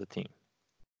played as a team.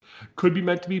 could be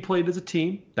meant to be played as a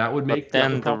team. That would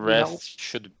Then the probably help. rest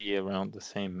should be around the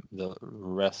same. The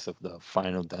rest of the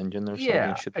final dungeon or something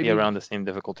Yeah, should I be mean, around the same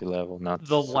difficulty level, not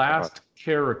the super hard. last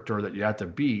character that you have to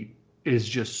beat is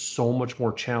just so much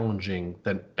more challenging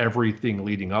than everything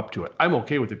leading up to it. I'm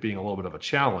okay with it being a little bit of a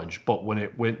challenge, but when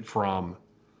it went from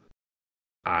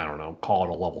I don't know, call it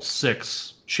a level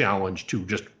 6 challenge to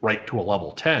just right to a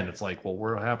level 10. It's like, well,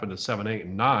 what happened to 7, 8,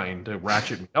 and 9 to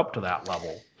ratchet me up to that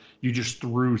level? You just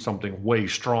threw something way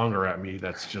stronger at me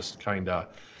that's just kind of,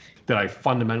 that I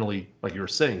fundamentally, like you were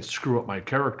saying, screw up my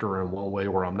character in one way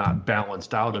where I'm not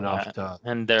balanced out enough to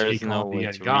and there is take no on way the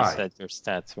end to guy. reset your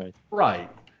stats, right? Right.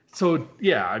 So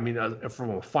yeah, I mean, from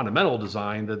a fundamental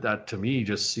design, that to me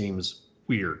just seems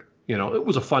weird. It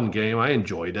was a fun game. I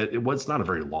enjoyed it. It was not a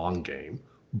very long game,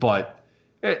 but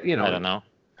I don't know.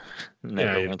 yeah,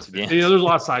 Never went to the end. there's a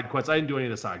lot of side quests. I didn't do any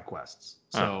of the side quests,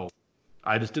 Huh. so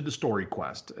I just did the story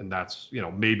quest, and that's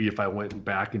maybe if I went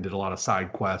back and did a lot of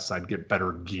side quests, I'd get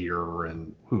better gear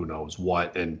and who knows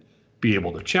what, and be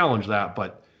able to challenge that.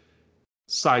 But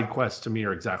side quests to me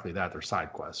are exactly that. They're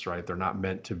side quests, right? They're not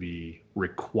meant to be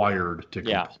required to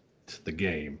Yeah. complete the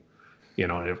game.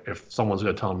 If someone's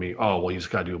going to tell me, oh, well, you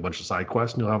just got to do a bunch of side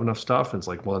quests and you'll have enough stuff, and it's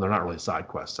like, well, they're not really side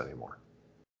quests anymore.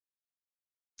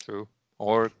 True.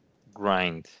 Or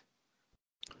grind.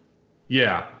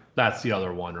 Yeah, that's the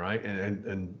other one, right?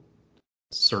 And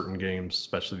certain games,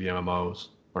 especially the MMOs,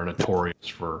 are notorious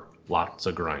for lots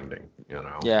of grinding.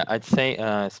 Yeah, I'd say,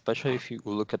 especially if you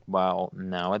look at WoW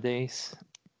nowadays,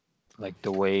 like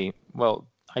the way, well,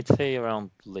 I'd say around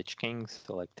Lich King,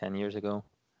 so like 10 years ago,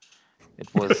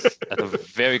 it was at a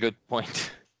very good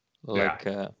point. Like,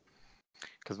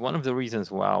 because one of the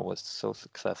reasons WoW was so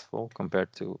successful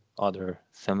compared to other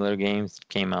similar games that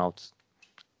came out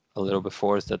a little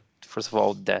before is that, first of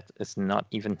all, death is not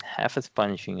even half as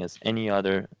punishing as any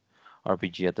other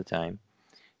RPG at the time.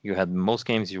 You had most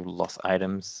games, you lost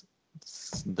items.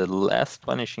 The less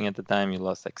punishing at the time, you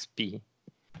lost XP,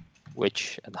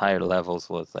 which at higher levels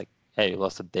was like, hey, you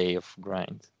lost a day of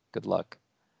grind. Good luck.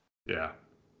 Yeah.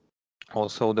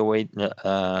 Also, the way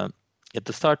at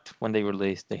the start when they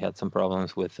released, they had some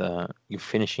problems with you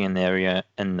finishing an area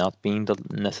and not being the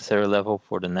necessary level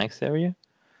for the next area.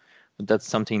 But that's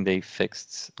something they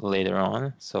fixed later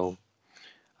on. So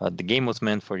the game was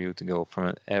meant for you to go from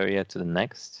an area to the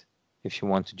next. If you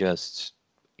want to just,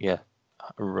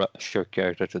 rush your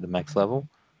character to the max level.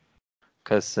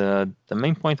 Because the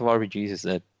main point of RPGs is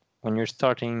that when you're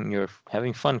starting, you're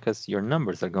having fun because your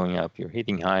numbers are going up. You're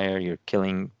hitting higher. You're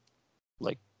killing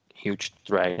like huge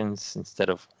dragons instead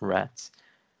of rats.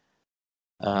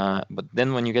 But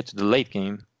then when you get to the late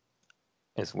game,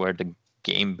 is where the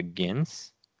game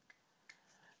begins,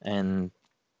 and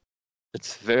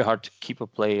it's very hard to keep a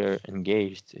player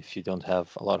engaged if you don't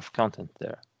have a lot of content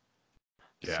there.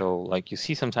 Yeah. So, like, you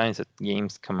see sometimes that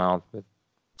games come out with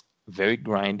very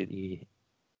grindy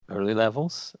early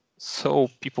levels, so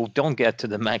people don't get to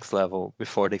the max level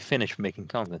before they finish making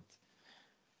content.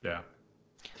 Yeah.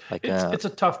 Like, It's a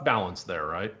tough balance there,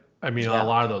 right? I mean, Yeah. a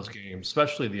lot of those games,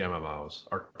 especially the MMOs,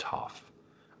 are tough.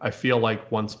 I feel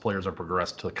like once players are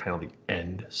progressed to kind of the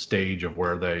end stage of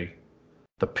where the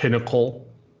pinnacle,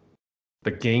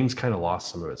 the game's kind of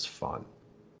lost some of its fun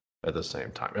at the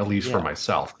same time, at least for Yeah.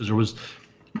 myself. Because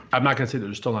I'm not going to say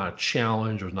there's still not a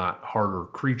challenge, there's not harder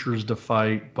creatures to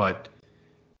fight, but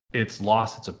it's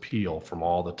lost its appeal from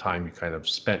all the time you kind of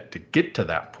spent to get to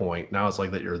that point. Now it's like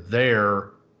that you're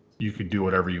there, you can do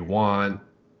whatever you want.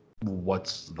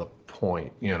 What's the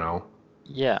point,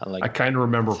 Yeah, like I kind of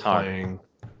remember it's hard. playing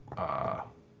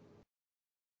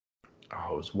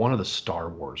it was one of the Star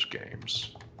Wars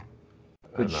games.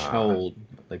 Which, And, how old?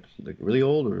 Like really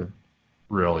old, or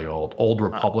really Old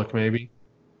Republic, maybe.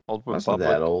 Old that's not Republic.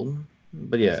 that old?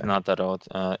 But It's yeah, not that old.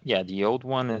 Yeah, the old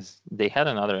one is. They had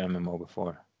another MMO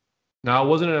before. No, it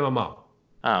wasn't an MMO.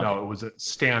 Ah, No, okay. it was a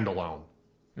standalone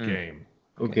game.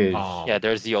 okay. Yeah,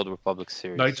 there's the Old Republic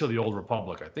series. Knights of the Old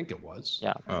Republic, I think it was.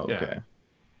 Yeah. Oh, okay.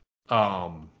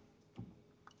 All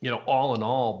in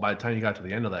all, by the time you got to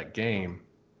the end of that game,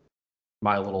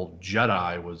 my little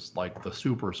Jedi was like the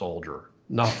super soldier.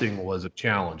 Nothing was a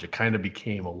challenge. It kind of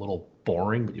became a little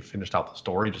boring, but you finished out the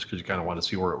story just because you kind of wanted to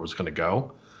see where it was going to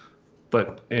go.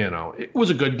 But, it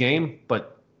was a good game,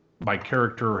 but my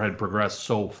character had progressed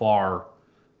so far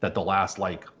that the last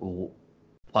level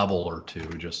or two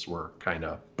just were kind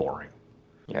of boring.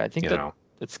 Yeah, I think that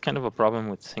it's kind of a problem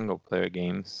with single player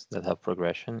games that have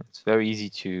progression. It's very easy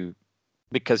to,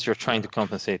 because you're trying to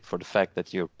compensate for the fact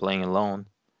that you're playing alone.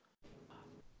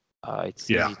 It's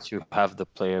easy to have the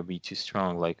player be too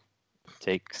strong. Like,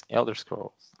 take Elder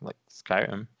Scrolls, like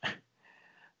Skyrim.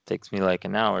 Takes me like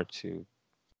an hour to,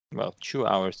 2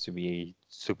 hours to be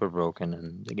super broken,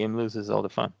 and the game loses all the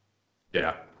fun.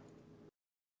 Yeah.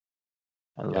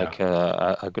 And like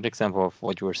a good example of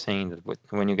what you were saying, that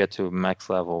when you get to max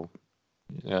level,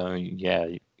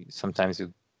 sometimes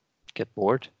you get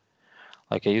bored.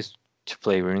 Like I used to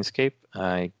play RuneScape.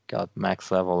 I got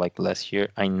max level like last year.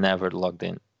 I never logged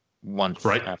in once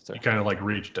Right. after. You kind of like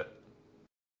reached it.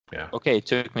 Yeah. Okay, it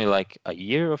took me like a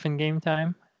year of in-game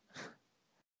time.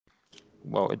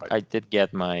 Well, Right. I did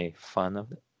get my fun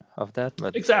of that,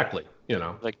 but Exactly. You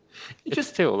know, like it it's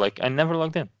still like I never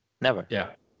logged in. Never. yeah.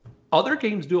 Other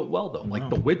games do it well though. Like Wow.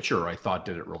 The Witcher, I thought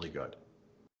did it really good.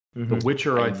 Mhm. The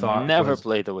Witcher, I thought never was,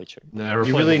 played The Witcher. never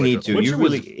You played really The need Witcher. to. You Witcher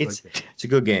was really, it's a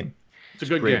good game. it's a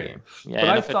good great game. Yeah, But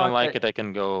and I if I don't thought like that- it, I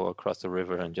can go across the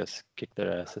river and just kick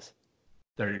their asses.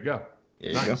 There you go. There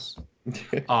you Nice.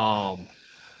 go.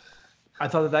 I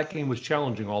thought that game was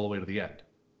challenging all the way to the end,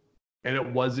 and it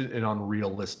wasn't an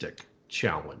unrealistic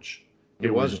challenge. It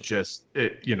was wasn't. just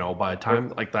it. You know, by the time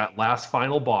like that last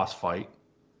final boss fight,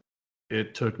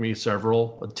 it took me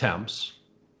several attempts.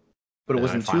 But it And I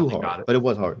wasn't too finally got hard. it. But it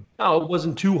was hard. No, it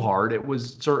wasn't too hard. It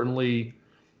was certainly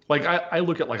like I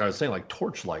look at like I was saying like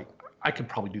Torchlight. I could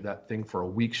probably do that thing for a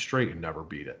week straight and never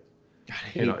beat it. God, I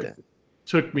hate You know, that. it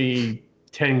took me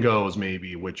 10 goes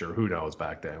maybe, Witcher, who knows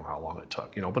back then how long it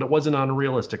took, you know, but it wasn't an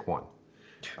unrealistic one.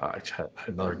 I just had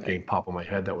another game pop in my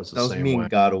head that was the That was same me way. in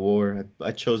God of War.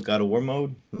 I chose God of War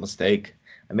mode. Mistake.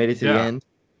 I made it to the Yeah. end.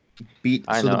 Beat.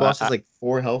 I So the know, boss I- has like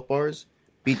 4 health bars.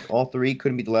 Beat all 3.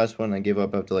 Couldn't beat the last one. I gave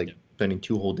up after like spending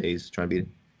 2 whole days trying to beat it.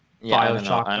 Yeah, I don't know.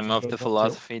 Bioshock I'm was a of good the one, too.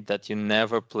 philosophy that you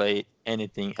never play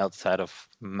anything outside of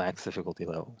max difficulty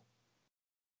level.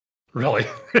 Really?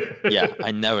 Yeah,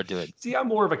 I never do it. See, I'm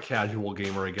more of a casual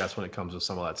gamer, I guess, when it comes to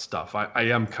some of that stuff. I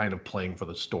am kind of playing for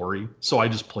the story, so I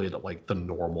just play it at like the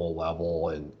normal level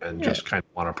and Yeah. just kind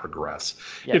of want to progress.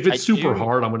 Yeah, If it's I super do-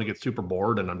 hard, I'm going to get super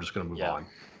bored and I'm just going to move Yeah. on.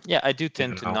 Yeah, I do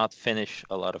tend to know. not finish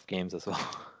a lot of games as well.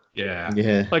 Yeah.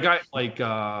 Yeah. Like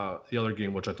the other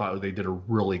game, which I thought they did a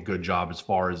really good job as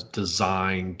far as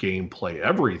design, gameplay,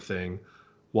 everything,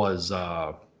 was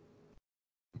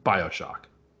BioShock.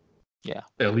 Yeah.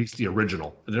 At least the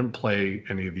original. I didn't play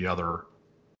any of the other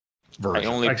versions.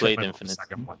 only Actually, played I might play Infinite. The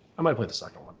second one. I might play the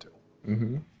second one too.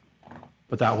 Mm-hmm.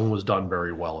 But that one was done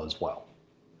very well as well.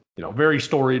 You know, very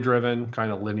story driven,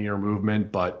 kind of linear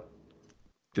movement, but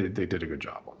they did a good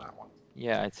job on that one.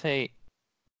 Yeah, I'd say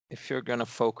if you're gonna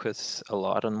focus a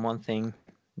lot on one thing,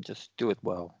 just do it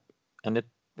well, and it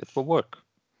will work.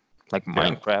 Like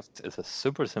Minecraft is a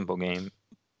super simple game,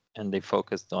 and they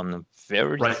focused on a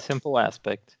very Right. simple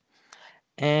aspect,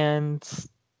 and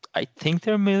I think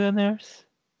they're millionaires,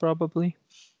 probably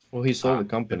Well, he sold the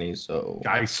company, so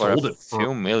Guy for sold a it for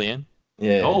few million.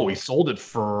 yeah. oh, he sold it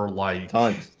for like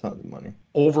tons of money.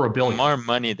 over $1 billion. More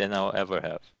money than I'll ever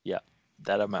have. Yeah,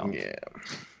 that amount. Yeah.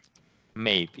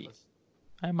 Maybe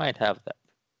I might have that.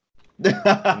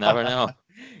 You never know.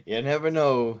 You never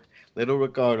know. Little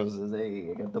Ricardo says,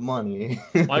 "Hey, I got the money."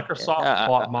 Microsoft Yeah,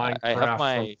 bought Minecraft. I have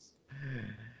my.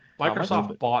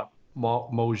 Microsoft bought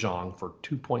Mojang for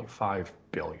 $2.5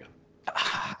 billion.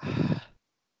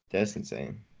 That's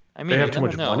insane. I mean, They have you too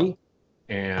much never know. money,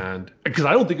 and because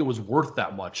I don't think it was worth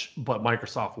that much, but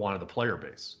Microsoft wanted the player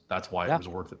base. That's why Yeah. it was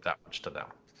worth it that much to them.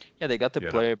 Yeah, they got the You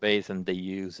know. player base and they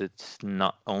use it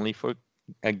not only for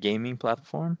a gaming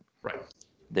platform, Right.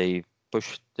 they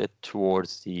pushed it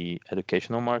towards the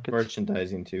educational market.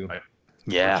 Merchandising too. Right.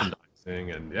 Yeah.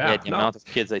 Merchandising and Yeah, the no. amount of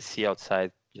kids I see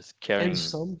outside just carrying And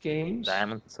some games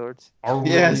diamond swords. are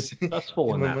really Yes.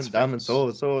 successful in that When space. Diamond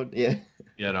Sword, yeah.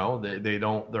 You know,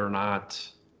 they're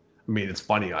not. I mean, it's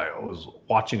funny. I was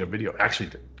watching a video actually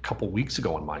a couple weeks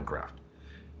ago on Minecraft,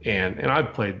 and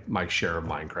I've played my share of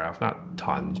Minecraft, not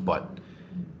tons, but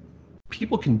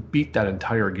people can beat that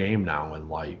entire game now in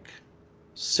like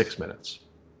 6 minutes.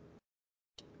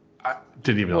 I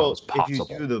didn't even know it Well, was if possible.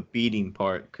 you do the beating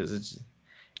part, because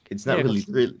it's not Yeah,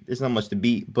 really there's not much to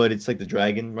beat, but it's like the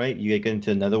dragon, right? You get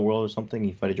into another world or something,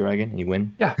 you fight a dragon, and you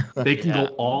win. Yeah, they can Yeah,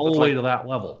 go all but the way like- to that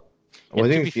level. Well, I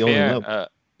Yeah, think it's the only level.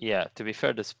 to be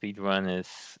fair, the speed run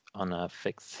is on a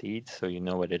fixed seed, so you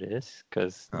know what it is.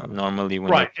 Because Oh. normally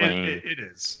when Right, you're playing, it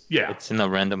is. Yeah, it's in a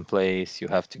random place. You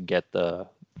have to get the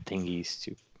thingies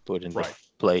to put in Right. the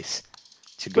place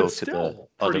to go but to still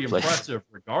the other pretty place. impressive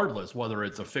regardless whether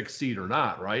it's a fixed seat or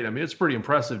not, right? I mean, it's pretty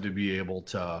impressive to be able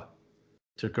to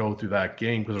go through that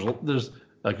game because there's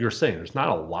like you're saying, there's not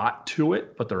a lot to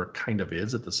it, but there kind of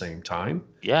is at the same time.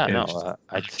 Yeah, And no, it's just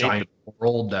I'd a say giant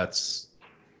world that's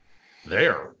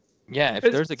there. yeah, if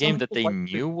It's- there's a some game that people they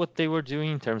like knew what they were doing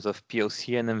in terms of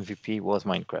POC and MVP was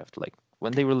Minecraft. Like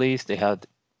when they released, they had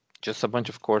just a bunch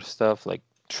of core stuff like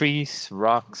trees,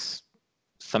 rocks,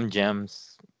 some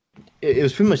gems. It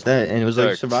was pretty much that, and it was like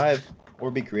Dirt. survive or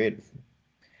be creative.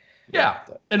 Yeah,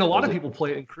 and a lot Was of it? people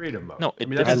play it in creative mode. No, it that's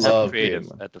didn't the have love creative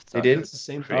creative mode. at the They start. didn't? That's the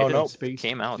same thing Oh, with no. Space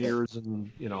Came out. Engineers,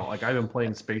 and like I've been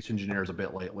playing Space Engineers a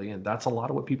bit lately, and that's a lot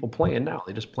of what people playing now.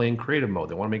 They just play in creative mode.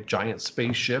 They want to make giant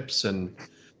spaceships and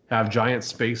have giant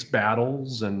space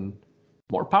battles, and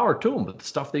more power to them. But the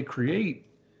stuff they create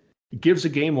gives a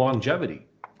game longevity,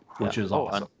 which is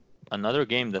awesome. Another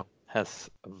game that has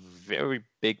a very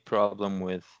big problem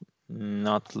with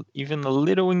not even a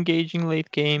little engaging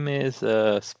late game is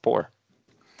Spore.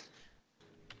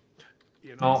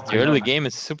 The early game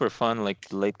is super fun. Like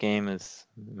the late game is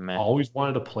I always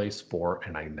wanted to play Spore,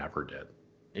 and I never did.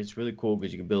 It's really cool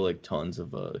because you can build like tons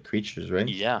of creatures, right?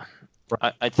 Yeah,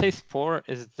 I'd say Spore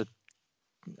is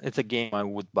it's a game I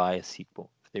would buy a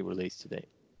sequel if they release today,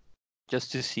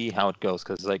 just to see how it goes.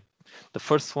 Because like the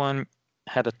first one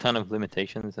had a ton of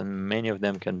limitations, and many of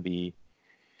them can be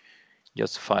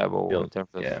justifiable in terms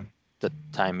of the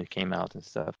time it came out and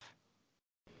stuff.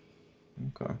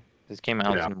 Okay. This came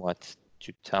out in what,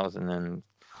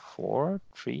 2004,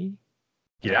 3?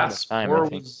 Yeah, Spore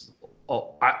was.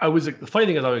 Oh, I was. The funny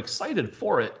thing is, I was excited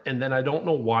for it, and then I don't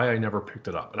know why I never picked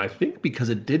it up. And I think because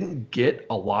it didn't get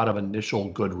a lot of initial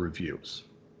good reviews.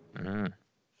 And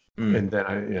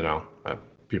then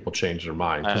people changed their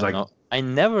mind because I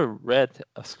never read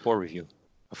a Spore review.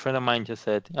 A friend of mine just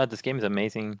said, "Oh, this game is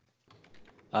amazing.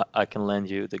 I can lend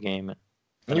you the game."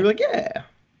 And you were like, "Yeah."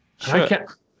 Sure. I can't.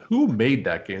 Who made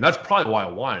that game? That's probably why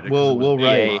I wanted it. Will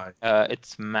Wright.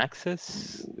 It's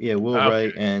Maxis. Yeah, Will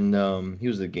Wright, and he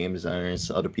was the game designer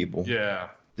and other people. Yeah.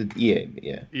 The EA,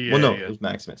 yeah. Well, no, it was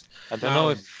Maximus. I don't know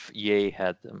if EA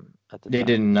had them at the time. They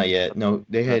didn't, not yet. No,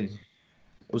 they had. It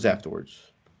was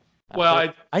afterwards.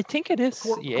 Well, I think it is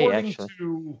EA actually.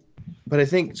 But I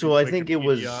think so. I think it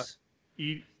was.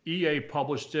 EA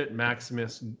published it.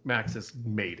 Maxis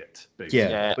made it. Basically.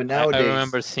 Yeah, but nowadays I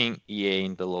remember seeing EA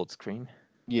in the load screen.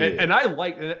 Yeah, and I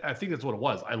think that's what it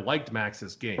was. I liked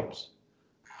Maxis games.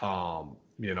 The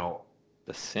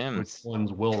Sims. Which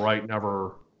ones Will Wright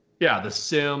never? Yeah, The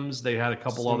Sims. They had a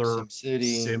couple other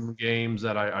Sim games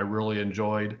that I really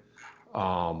enjoyed.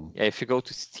 If you go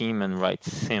to Steam and write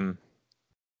Sim,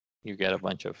 you get a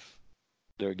bunch of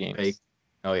their games.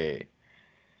 Oh yeah.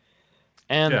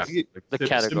 And the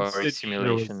category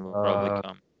simulation will probably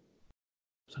come.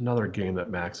 There's another game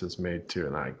that Maxis made too,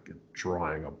 and I'm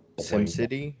drawing a blank.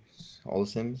 SimCity, all the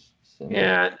Sims.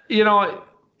 Yeah,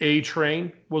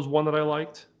 A-Train was one that I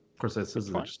liked. Of course, this is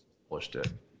just published it.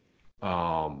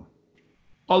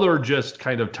 Other just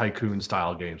kind of tycoon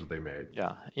style games that they made.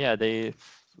 Yeah, they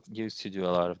used to do a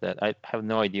lot of that. I have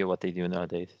no idea what they do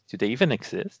nowadays. Do they even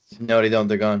exist? No, they don't.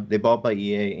 They're gone. They bought by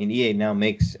EA, and EA now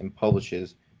makes and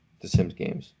publishes the Sims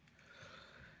games.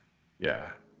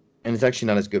 Yeah. And it's actually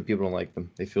not as good. People don't like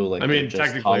them. They feel like they're just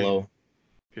technically hollow.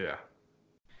 Yeah.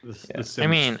 The Sims,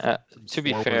 to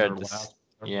be fair,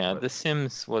 The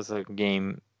Sims was a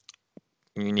game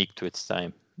unique to its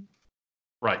time.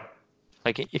 Right.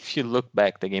 Like if you look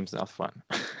back, the game's not fun.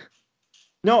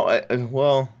 No, I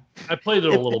played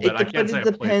it a little bit. I can't say it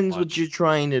depends what you're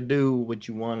trying to do, what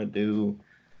you want to do.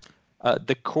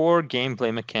 The core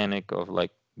gameplay mechanic of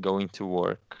like going to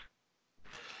work.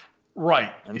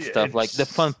 Right. And stuff like the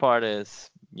fun part is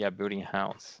building a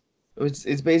house.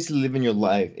 It's basically living your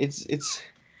life. It's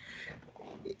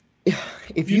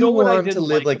if you want to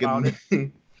live like a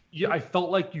I felt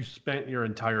like you spent your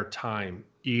entire time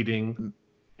eating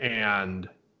and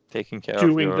taking care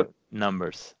of your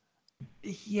numbers.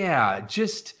 Yeah,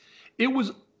 it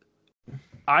was.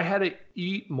 I had to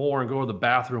eat more and go to the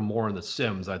bathroom more in The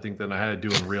Sims, I think, than I had to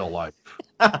do in real life.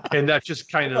 And that just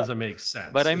kind of doesn't make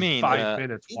sense. But I mean, 5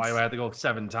 minutes. Why do I have to go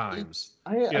 7 times?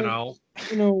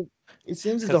 It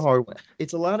seems the hard way.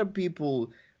 It's a lot of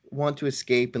people want to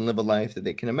escape and live a life that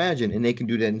they can imagine, and they can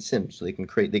do that in Sims. So they can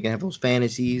have those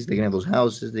fantasies, they can have those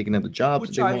houses, they can have the jobs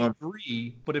that they want. I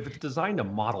agree, but if it's designed to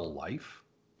model life.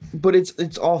 But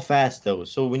it's all fast though.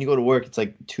 So when you go to work, it's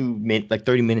like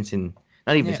 30 minutes in.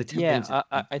 Not even. It's like 10 minutes.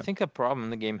 I think a problem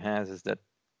the game has is that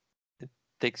it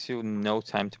takes you no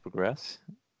time to progress,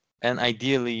 and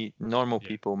ideally, normal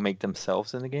people make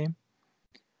themselves in the game.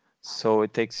 So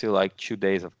it takes you like 2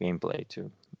 days of gameplay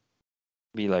to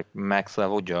be like max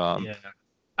level job.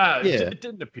 It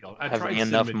didn't appeal. Having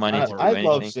enough money to do I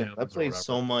love Sims. I played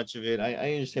so much of it.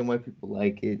 I understand why people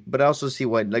like it, but I also see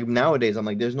why. Like nowadays, I'm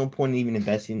like, there's no point in even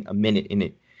investing a minute in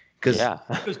it because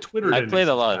Twitter. I played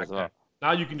a lot as well.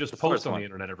 Now you can just post on the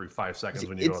internet every 5 seconds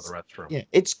when you go to the restroom. Yeah,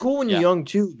 it's cool when you're young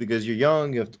too, because you're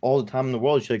young. You have all the time in the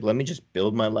world. You're like, let me just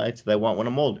build my life that I want when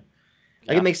I'm older.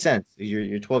 Like it makes sense.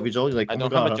 You're 12 years old. You're like, I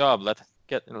don't have a job.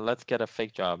 let's get a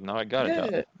fake job. Now I got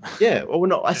a job. Yeah. Oh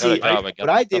no, I I got a see. job. I got What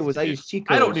I did stuff was to I do. used cheat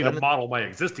I codes. don't need to model my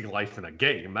existing life in a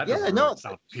game. That Yeah, doesn't no, really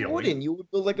sound you appealing. wouldn't. You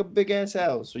would build like a big ass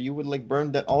house, or you would like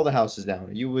burn all the houses down.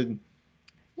 Or you would,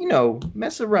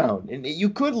 mess around. And you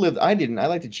could live. I didn't. I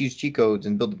like to choose cheat codes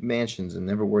and build mansions and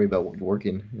never worry about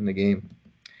working in the game.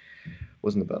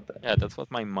 Wasn't about that. Yeah, that's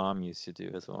what my mom used to do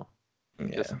as well.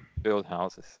 Yeah, Just build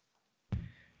houses.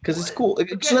 because it's cool. So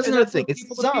Again, that's another what thing. It's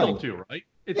people appeal design. to, right?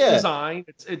 It's Yeah. design.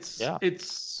 Yeah.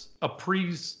 It's a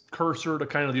precursor to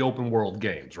kind of the open world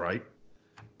games, right?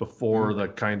 Before the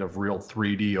kind of real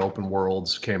 3D open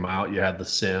worlds came out, you had the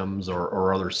Sims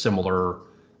or other similar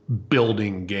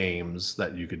building games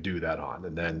that you could do that on,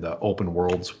 and then the open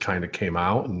worlds kind of came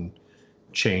out and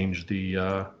changed the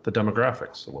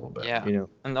demographics a little bit. Yeah. You know,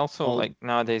 And also, all- like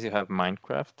nowadays, you have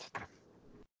Minecraft, you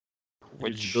just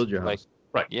which build your like house.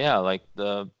 Right. yeah, like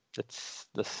it's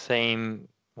the same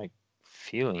like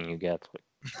feeling you get. Like,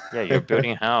 yeah, you're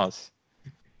building a house.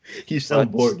 You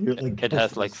sound but bored. You're like, It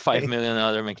 "That's has like insane." 5 million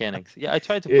other mechanics. Yeah, I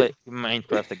tried to Yeah. play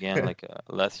Minecraft again like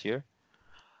last year.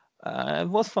 It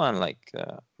was fun, like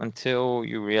until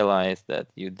you realize that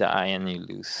you die and you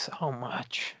lose so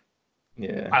much.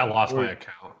 Yeah, I lost my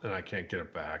account and I can't get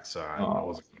it back, so I Oh.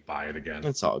 wasn't going to buy it again.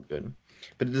 it's all good.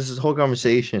 But this whole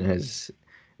conversation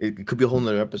it could be a whole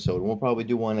nother episode. And we'll probably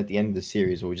do one at the end of the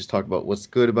series where we just talk about what's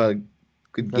good about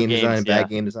good The game design games, and bad yeah.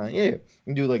 game design. Yeah, we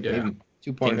can do like Yeah. maybe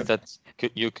 2 Things that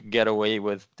you could get away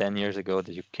with 10 years ago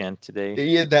that you can't today.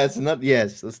 Yeah, that's not.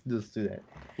 Yes, let's do that.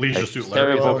 Leisure Like Suit Larry.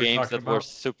 is terrible what we're games talking that were about.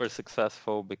 super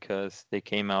successful because they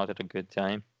came out at a good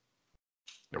time.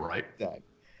 You're right. Exactly.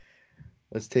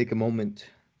 Let's take a moment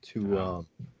to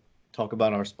talk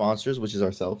about our sponsors, which is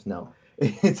ourselves. No,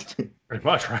 it's Pretty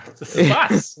much, right? This is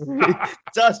us.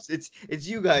 it's us. It's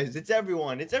you guys. It's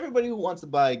everyone. It's everybody who wants to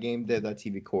buy a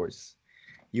GameDev.tv course.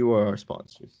 You are our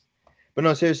sponsors. But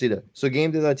no, seriously though. So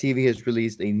GameDev.tv has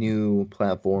released a new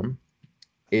platform.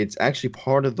 It's actually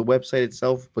part of the website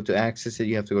itself, but to access it,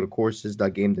 you have to go to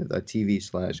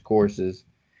courses.gamedev.tv/courses.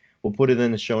 We'll put it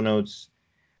in the show notes.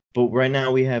 But right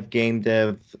now we have Game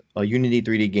Dev, Unity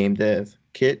 3D Game Dev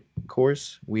Kit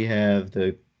course. We have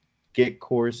the Git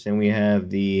course, and we have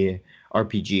the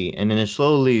RPG. And then they're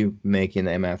slowly making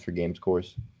the MAth for Games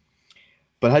course.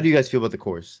 But how do you guys feel about the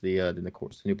course, the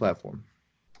new platform?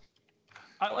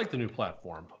 I like the new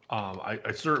platform. I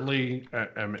certainly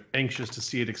am anxious to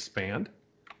see it expand.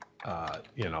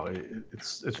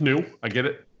 It's new. I get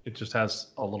it. It just has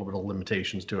a little bit of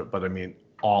limitations to it, but I mean,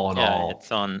 all in Yeah, all,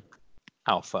 it's on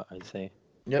alpha, I'd say.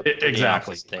 Yep.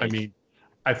 exactly. stage. I mean,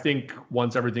 I think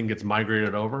once everything gets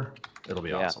migrated over, it'll be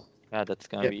Yeah. awesome. Yeah, that's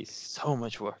gonna Yep. be so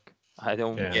much work. I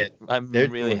don't. Yeah. I'm They're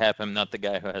really doing- happy I'm not the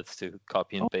guy who has to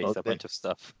copy and Oh, paste a they- bunch of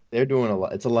stuff, They're doing a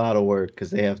lot. It's a lot of work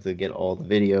because they have to get all the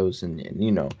videos and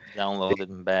download it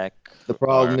and back. the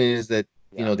problem or- is that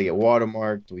Yeah. they get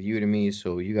watermarked with Udemy,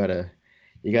 so you gotta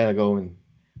go and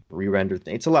re-render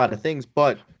things. It's a lot of things,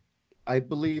 but I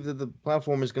believe that the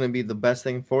platform is going to be the best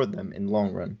thing for them in the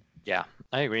long run. Yeah,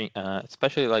 I agree.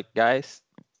 Especially like guys,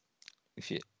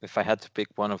 if I had to pick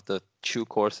one of the 2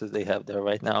 courses they have there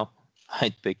right now,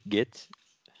 I'd pick Git.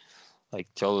 Like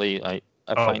totally, I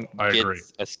find I Git agree.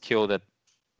 a skill that.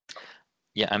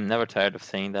 Yeah, I'm never tired of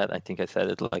saying that. I think I said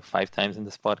it like 5 times in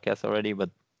this podcast already, but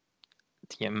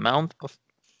the amount of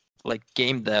like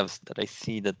game devs that I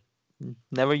see that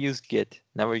never use Git,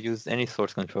 never use any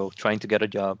source control, trying to get a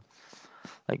job.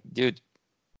 Like, dude,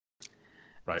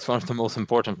 Right. it's one of the most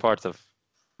important parts of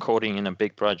coding in a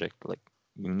big project. Like,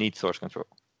 you need source control.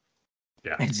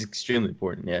 Yeah. It's extremely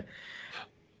important. Yeah.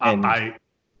 And- I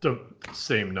the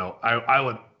same note. I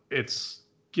would. It's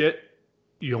Git.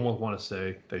 You almost want to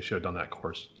say they should have done that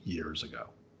course years ago.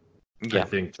 Yeah, I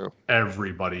think true.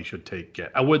 everybody should take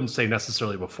Git. I wouldn't say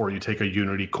necessarily before you take a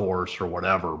Unity course or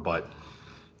whatever, but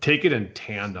take it in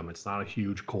tandem. It's not a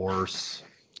huge course.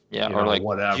 Yeah, you or know, like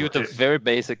whatever. do the very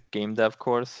basic game dev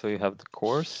course. So you have the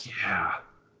course, Yeah.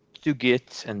 do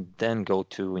Git, and then go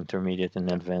to intermediate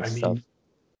and I advanced mean, stuff.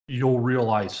 you'll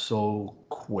realize so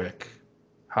quick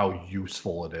how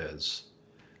useful it is.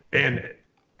 And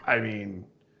I mean,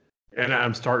 and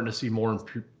I'm starting to see more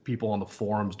people on the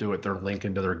forums do it. They're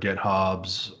linking to their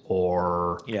GitHubs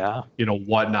or, Yeah,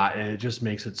 whatnot. And it just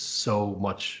makes it so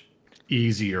much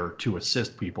easier to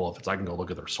assist people if I can go look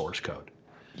at their source code.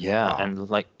 yeah, and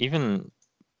like even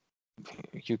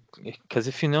because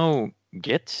if you know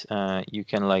Git, you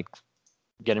can like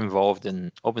get involved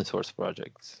in open source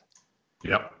projects.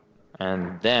 Yep.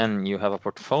 And then you have a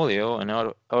portfolio, and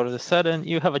out of a sudden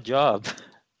you have a job.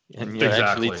 and you're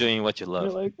actually Exactly. doing what you You're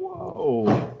love. like, whoa.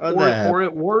 How'd that happen? Or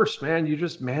at worst, man, you're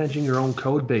just managing your own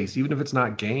code base, even if it's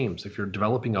not games. If you're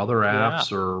developing other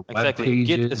apps or web Exactly.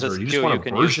 Git pages, is a or you just skill you want to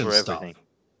can use version for stuff. everything.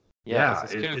 Yeah, it's Yeah, a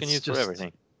skill you can it's use for just,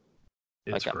 everything.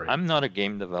 it's Like great. I'm not a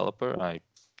game developer. I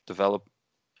develop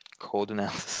code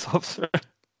analysis software.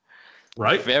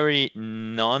 Right? Very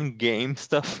non-game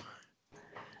stuff.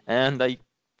 And I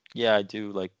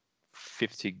do like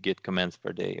 50 Git commands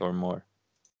per day or more.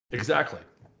 Exactly.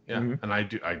 Yeah. Mhm. And I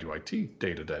do IT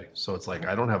day to day. So it's like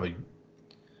I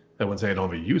wouldn't say I don't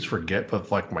have a use for Git,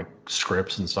 but like my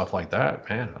scripts and stuff like that,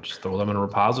 man, I just throw them in a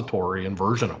repository and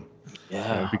version them.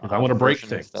 Yeah, Because I want to break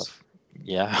versioning things.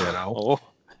 Yeah. You know? Oh,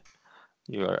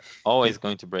 you are always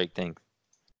going to break things.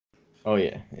 Oh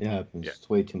yeah, it happens. Yeah. It's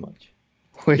way too much.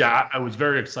 Yeah, I was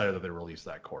very excited that they released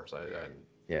that course. Yeah.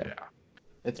 Yeah.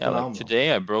 It's Yeah, phenomenal. like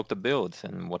today I broke the build,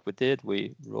 and what we did,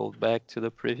 we rolled back to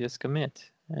the previous commit,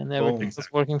 and everything was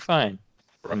Exactly. working fine.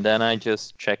 Right. And then I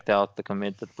just checked out the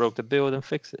commit that broke the build and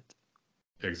fixed it.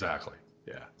 Exactly.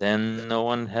 Yeah. Then no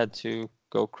one had to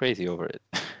go crazy over it.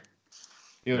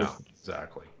 Beautiful. No,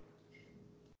 exactly.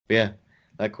 Yeah,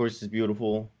 that course is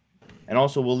beautiful. And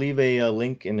also, we'll leave a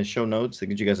link in the show notes to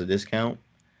get you guys a discount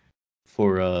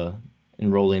for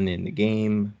enrolling in the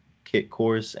game kit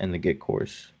course and the Git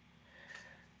course.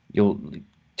 You'll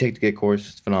take the Git course;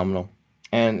 it's phenomenal.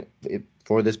 And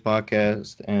for this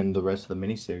podcast and the rest of the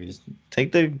mini-series,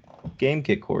 take the game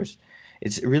kit course.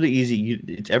 It's really easy.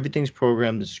 It's everything's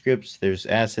programmed. The scripts, there's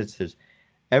assets, there's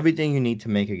everything you need to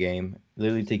make a game.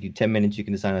 Literally take you 10 minutes. You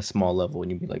can design a small level, and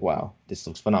you'll be like, "Wow, this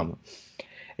looks phenomenal."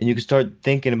 And you can start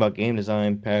thinking about game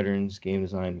design patterns, game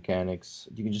design mechanics.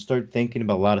 You can just start thinking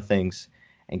about a lot of things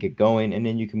and get going, and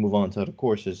then you can move on to other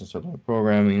courses and start learning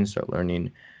programming, start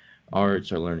learning art,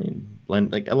 start learning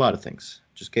blend, like a lot of things.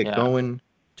 Just get Yeah. going.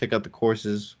 Check out the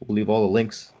courses. We'll leave all the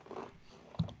links.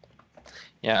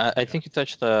 Yeah, I think you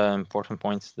touched the important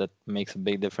points that makes a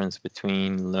big difference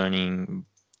between learning,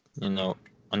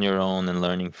 on your own and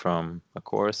learning from a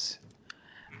course.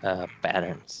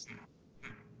 Patterns,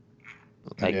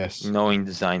 like Yes. knowing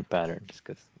design patterns,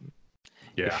 because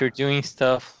Yeah. if you're doing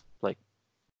stuff like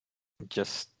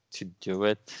just to do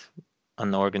it,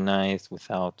 unorganized,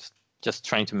 without just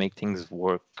trying to make things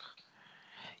work,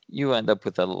 you end up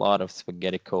with a lot of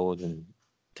spaghetti code and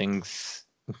things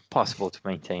impossible to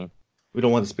maintain. We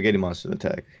don't want the spaghetti monster to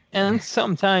attack. And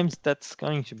sometimes that's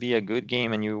going to be a good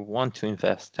game and you want to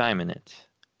invest time in it.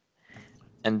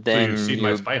 And So then you've seen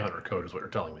my Spy Hunter code is what you're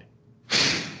telling me.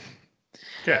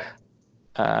 Okay.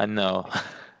 No.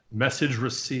 Message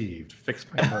received. Fix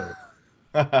my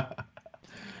code.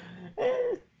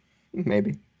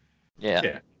 Maybe.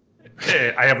 Yeah.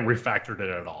 I haven't refactored it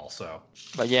at all, so.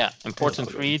 But yeah,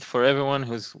 important read for everyone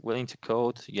who's willing to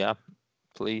code. Yeah,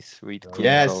 please read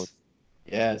clean code.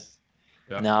 Yes.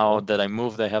 Yeah. Now that I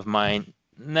moved, I have mine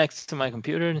next to my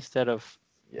computer instead of,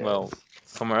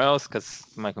 somewhere else, because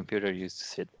my computer used to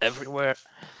sit everywhere.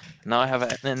 Now I have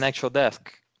an actual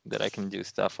desk that I can do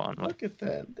stuff on, like Look at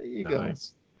that. There you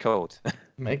Nice. code go.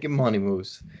 Making money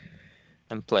moves.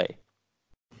 and play.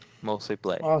 Mostly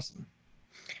play. Awesome.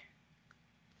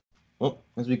 Well,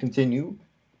 as we continue,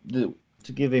 to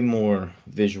give a more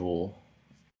visual,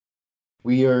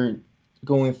 we are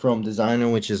going from designer,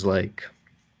 which is like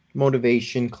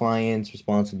motivation, clients,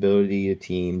 responsibility, a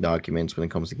team, documents when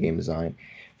it comes to game design.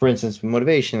 For instance,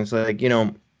 motivation, it's like,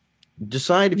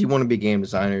 decide if you want to be a game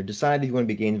designer, decide if you want to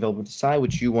be a game developer, decide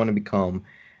what you want to become,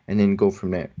 and then go from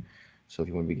there. So if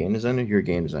you want to be a game designer, you're a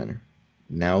game designer.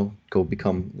 Now go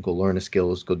learn the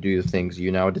skills, go do the things.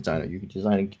 You're now a designer. You're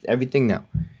designing everything now.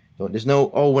 There's no,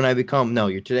 when I become, no,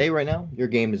 you're today, right now, you're a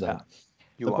game designer.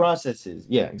 You The are. process is,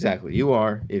 yeah, exactly. You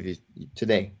are, if you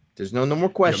today. There's no more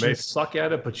questions. You may suck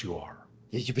at it, but you are.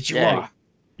 But you Yeah. are.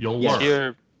 You'll Yes. learn.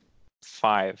 Tier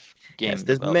 5 game Yes,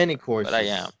 there's developer, many courses. but I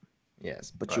am.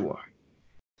 Yes, but Right. you are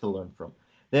to learn from.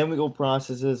 Then we go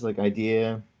processes like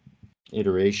idea,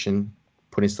 iteration,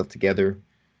 putting stuff together.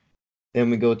 Then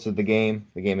we go to the game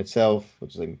itself,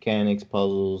 which is like mechanics,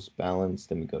 puzzles, balance.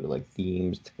 Then we go to like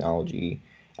themes, technology,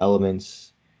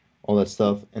 elements, all that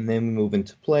stuff. And then we move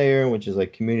into player, which is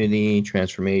like community,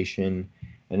 transformation,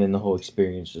 and then the whole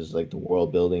experience is like the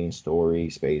world building, story,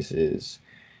 spaces,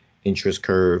 interest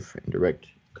curve, indirect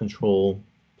control,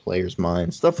 player's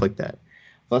mind, stuff like that.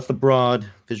 That's the broad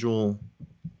visual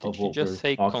of Did you what we're just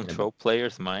say talking control about.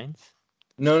 players' minds?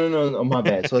 No, my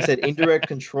bad. So I said indirect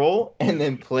control and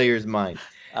then player's mind.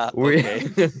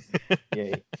 Okay.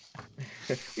 Yeah.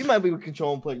 We might be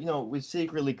controlling play. We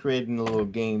secretly creating a little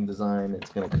game design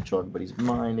that's gonna control everybody's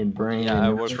mind and brain. Yeah, and I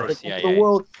work it's for like, CIA. the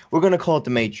world. We're gonna call it the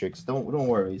Matrix. Don't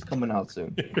worry. It's coming out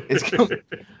soon. It's coming.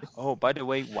 Oh, by the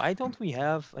way, why don't we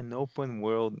have an open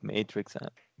world Matrix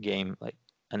game, like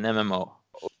an MMO?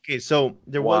 Okay, so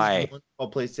there Why? was one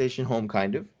called PlayStation Home,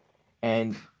 kind of,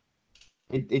 and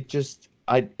it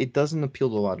doesn't appeal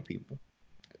to a lot of people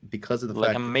because of the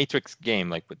Like a fact that Matrix game,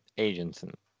 like with agents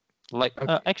and like.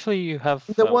 okay, Actually, you have.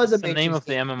 there was a What's the name Matrix of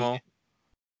the game MMO?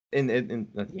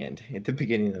 at the end, at the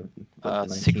beginning of the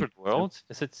 19th. Secret World.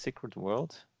 Is it Secret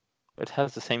World? It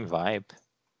has the same vibe.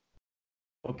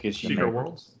 Okay, Secret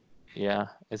Worlds. Yeah.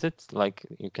 Is it like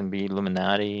you can be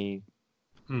Illuminati,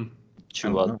 Hmm. I two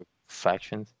don't other know.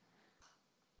 factions?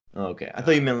 Okay, I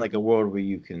thought you meant like a world where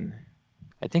you can.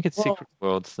 I think it's Well- Secret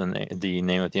World's the name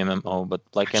of the MMO, but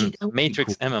like Actually, a that would be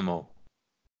Matrix cool. MMO.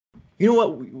 You know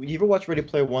what? You ever watch Ready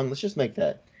Player One? Let's just make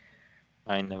that.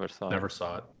 I never saw Never it.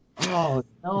 saw it. Oh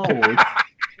no!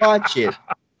 Watch it,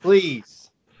 please.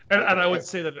 And I would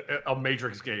say that a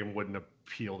Matrix game wouldn't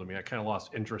appeal to me. I kind of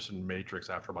lost interest in Matrix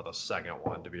after about the second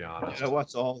one, to be honest. I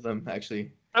watched all of them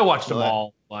actually. I watched them Well,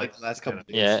 all, Like but the last couple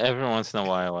days. Yeah, every once in a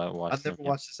while I watch I've them. never Yeah.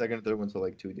 watched the second and third one until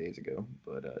like 2 days ago,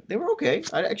 but they were okay.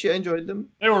 I actually enjoyed them.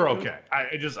 they were okay.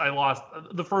 I lost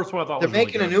the first one. I thought They're was really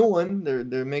making a good. new one.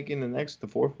 They're making the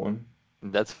fourth one.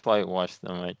 That's why I watched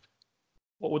them. Right?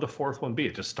 What would the fourth one be?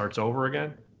 It just starts over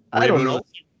again. I don't know.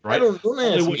 Right? I don't know. Only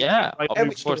Nancy. way- Yeah, like, of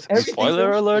every- course. everything's Spoiler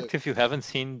okay. alert if you haven't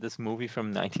seen this movie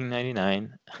from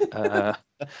 1999.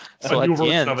 So a new at the version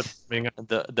end, of it coming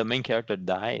out. the main character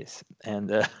dies,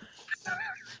 and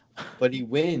But he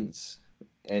wins.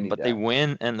 And but they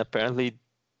win, and apparently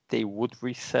they would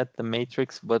reset the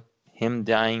Matrix, but him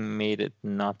dying made it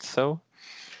not so.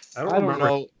 I don't I don't remember.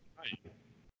 know.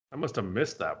 I must have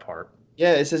missed that part.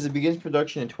 Yeah, it says it begins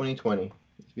production in 2020.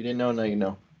 If you didn't know, now you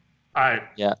know.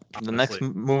 Yeah, the next Honestly.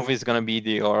 movie is gonna be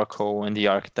the Oracle and the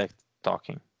Architect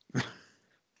talking.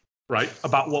 Right,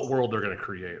 about what world they're going to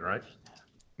create, right,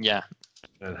 Yeah,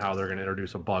 and how they're going to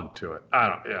introduce a bug to it. I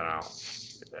don't, yeah.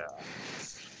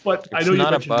 But I it's know you not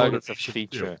a mentioned bug; it's a motivation, too.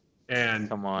 feature. And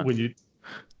Come on. when you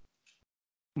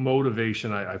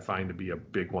motivation, I find to be a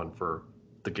big one for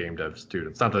the game dev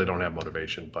students. Not that they don't have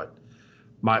motivation, but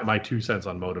my 2 cents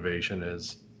on motivation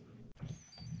is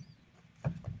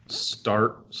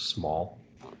start small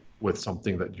with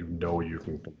something that you know you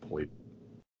can complete.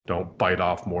 Don't bite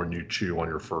off more than you chew on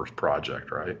your first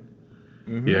project, right?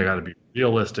 Mhm. You got to be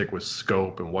realistic with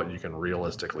scope and what you can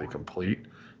realistically complete.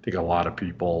 I think a lot of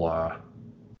people,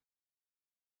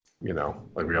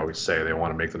 like we always say, they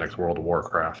want to make the next World of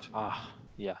Warcraft,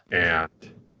 Yeah. and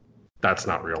that's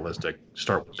not realistic.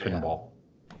 Start with Yeah. pinball.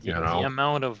 You The know,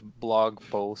 amount of blog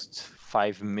posts,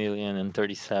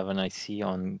 5,037 I see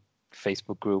on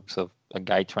Facebook groups of a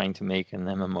guy trying to make an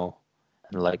MMO,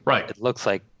 and like Right. it looks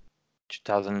like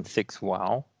 2006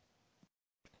 WoW.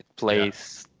 It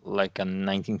plays like a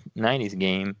 1990s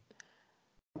game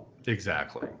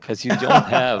exactly. because you don't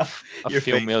have a Your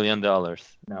few face. $1 million.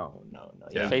 No.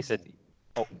 Yeah. Face it.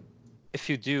 Oh, if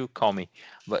you do, call me.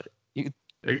 But you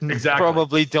Exactly.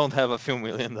 probably don't have a few $1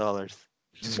 million to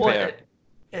spare.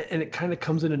 And it kind of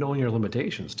comes into knowing your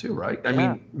limitations too, right? I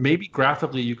Yeah. mean, maybe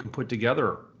graphically you can put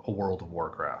together a World of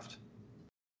Warcraft.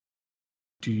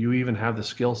 Do you even have the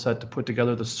skill set to put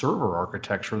together the server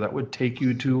architecture that would take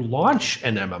you to launch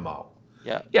an MMO?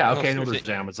 Yeah. Yeah, No, okay, I know seriously. there's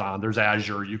Amazon, there's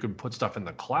Azure, you can put stuff in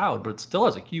the cloud, but it still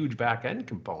has a huge back end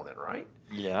component, right?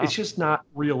 Yeah. It's just not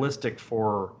realistic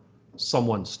for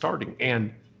someone starting.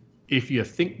 And if you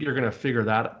think you're going to figure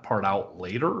that part out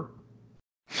later,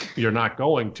 you're not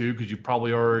going to, because you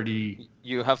probably already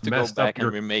You have to go messed up back and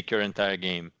your- remake your entire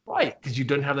game. right, because you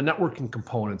don't have the networking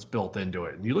components built into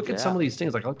it. And you look at some Yeah. of these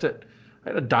things, like I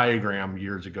had a diagram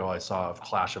years ago I saw of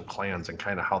Clash of Clans and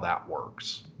kind of how that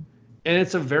works. And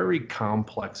it's a very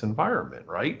complex environment,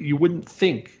 right? You wouldn't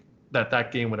think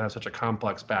that game would have such a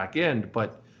complex back end,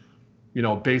 but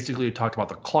basically it talked about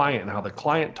the client and how the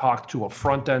client talked to a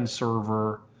front end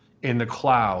server in the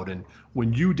cloud. And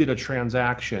when you did a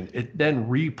transaction, it then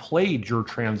replayed your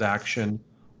transaction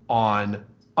on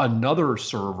another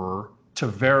server to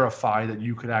verify that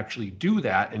you could actually do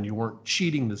that and you weren't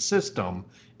cheating the system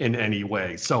in any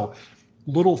way. So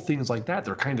little things like that,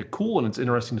 they're kind of cool, and it's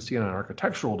interesting to see in an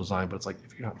architectural design, but it's like,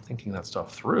 if you're not thinking that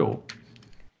stuff through,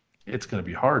 it's going to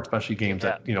be hard, especially games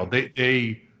that,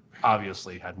 they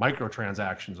obviously had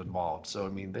microtransactions involved. So, I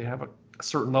mean, they have a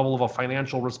certain level of a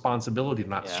financial responsibility to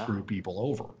not Yeah. screw people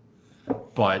over.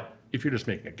 But if you're just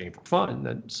making a game for fun,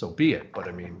 then so be it. But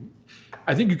I mean,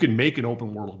 I think you can make an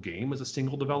open world game as a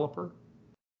single developer.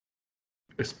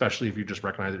 especially if you just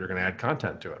recognize that you're going to add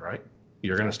content to it, right?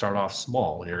 You're going to start off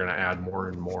small and you're going to add more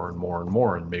and more and more and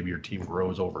more, and maybe your team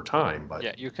grows over time. But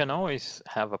Yeah, you can always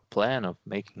have a plan of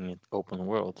making it open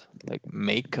world. Like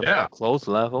make a yeah, closed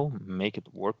level, make it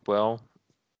work well.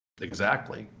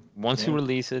 exactly. Once you Yeah.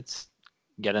 release it,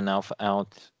 get an alpha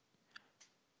out.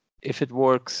 If it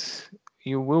works,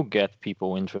 you will get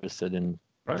people interested in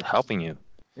Right. helping you.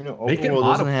 You know, Make open it world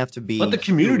doesn't model. have to be Let the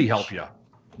community huge. help you.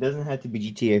 It doesn't have to be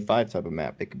GTA 5 type of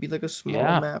map. It could be like a small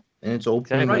Yeah, map, and it's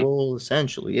open exactly. world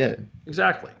essentially. Yeah.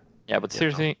 Exactly. Yeah, but You know?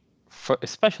 seriously,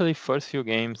 especially first few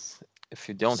games, if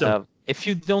you Simple. if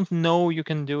you don't know you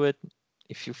can do it,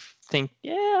 if you think,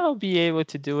 yeah, I'll be able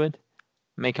to do it,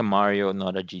 make a Mario,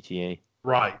 not a GTA.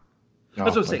 Right. No,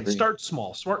 That's what I'm I saying. agree. Start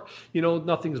small. Smart.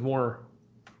 Nothing's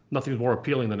more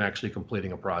appealing than actually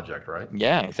completing a project, right?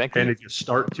 Yeah, exactly. And if you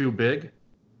start too big,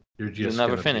 you're You'll just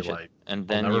never gonna be finish it, like, and I'll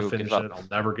then never you give finish up. it. I'll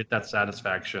never get that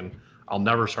satisfaction. I'll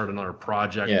never start another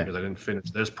project Yeah. because I didn't finish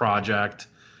this project.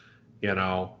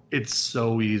 It's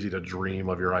so easy to dream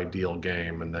of your ideal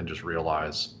game and then just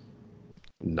realize,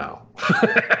 no.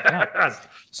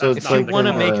 So If you want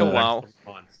to make a WoW,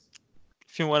 months.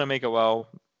 if you want to make a WoW,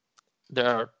 there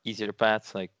are easier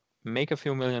paths. Like make a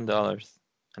few $1 million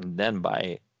and then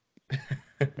buy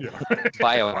Yeah.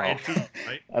 buy a Buy WoW. a team,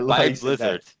 right? I love how Buy you said that.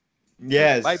 Blizzard.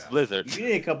 Yes. Buy Blizzard. You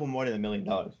need a couple more than $1 million.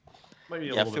 Maybe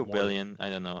a Yeah, a little few bit more. billion. I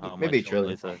don't know how Maybe a much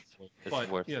trillion. Blizzard is But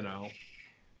worth.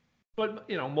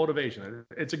 Motivation.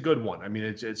 It's a good one. I mean,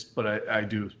 it's. But I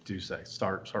do say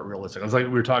start realistic. It's like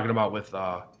we were talking about with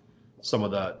some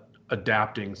of the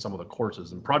adapting some of the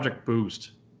courses, and Project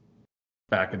Boost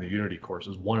back in the Unity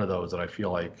courses. One of those that I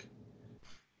feel like,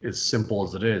 as simple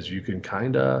as it is, you can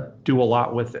kind of do a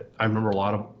lot with it. I remember a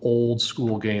lot of old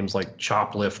school games like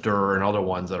Choplifter and other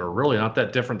ones that are really not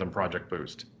that different than Project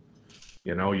Boost.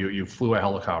 You flew a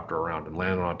helicopter around and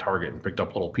landed on a target and picked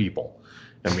up little people.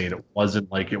 I mean, it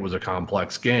wasn't like it was a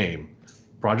complex game.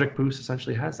 Project Boost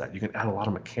essentially has that. You can add a lot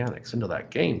of mechanics into that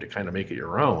game to kind of make it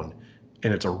your own.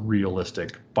 And it's a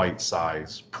realistic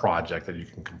bite-sized project that you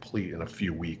can complete in a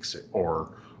few weeks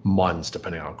or months,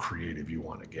 depending on how creative you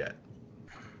want to get.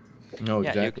 No, Yeah,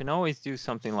 exactly. you can always do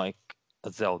something like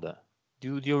a Zelda.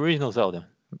 Do the original Zelda.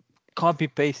 Copy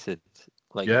paste it.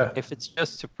 Like Yeah. if it's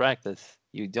just to practice,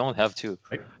 you don't have to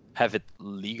Right. have it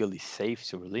legally safe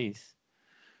to release.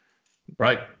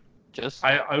 Right. Just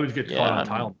I always get caught on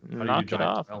tile. How do you do knock it giant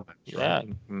off. tile mix, Yeah, right?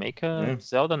 make a Yeah.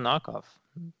 Zelda knockoff.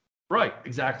 Right,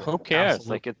 exactly. Who cares?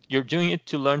 Absolutely. Like you're doing it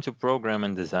to learn to program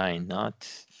and design, not to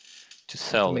To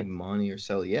sell make it. money or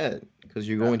sell it yet, because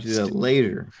you're going to do that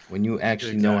later when you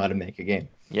actually know how to make a game.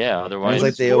 Yeah, And otherwise it's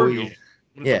like they your always, game.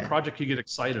 It's yeah, a project you get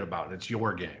excited about, and it's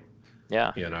your game.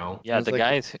 yeah. Yeah, Yeah, It's the like-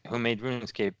 guys who made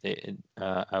RuneScape,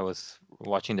 I was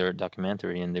watching their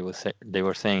documentary, and they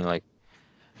were saying like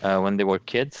when they were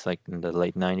kids, like in the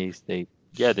late '90s,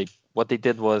 what they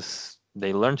did was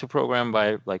they learned to program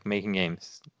by like making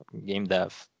games, game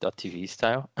dev.tv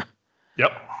style.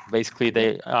 Yep. Basically,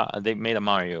 they made a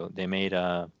Mario. They made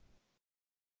a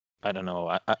I don't know.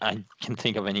 I can't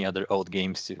think of any other old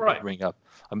games to Right. bring up.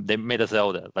 They made a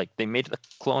Zelda. Like they made a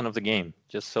clone of the game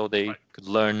just so they could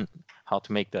learn how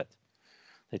to make that.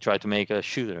 They tried to make a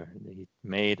shooter. They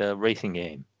made a racing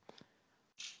game.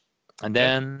 And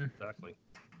then Exactly.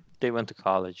 they went to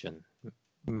college and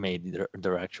made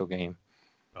their actual game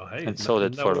Oh, hey, and sold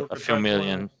it for a few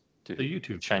million to the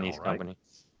YouTube Chinese channel, right? company.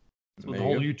 That's what There the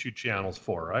you whole go. YouTube channel's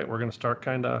for, right? We're going to start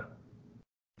kind of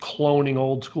cloning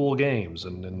old school games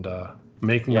and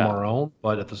making them Yeah. our own,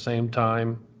 but at the same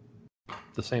time,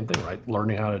 the same thing, right?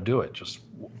 Learning how to do it. Just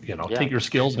take your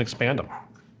skills and expand them.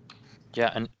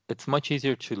 Yeah, and it's much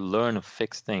easier to learn a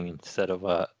fixed thing instead of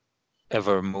a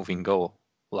ever-moving goal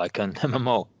like an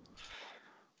MMO.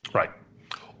 Right.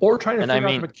 Or trying to And I figure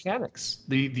out mean- the mechanics.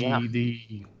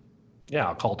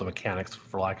 I'll call it the mechanics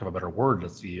for lack of a better word.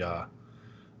 That's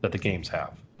that the games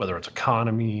have, whether it's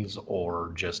economies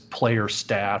or just player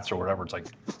stats or whatever. It's like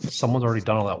someone's already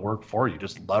done all that work for you.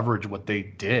 Just leverage what they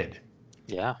did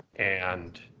Yeah.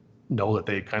 and know that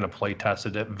they kind of play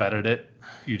tested it, vetted it.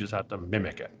 You just have to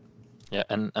mimic it. Yeah,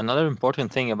 and another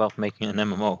important thing about making an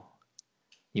MMO,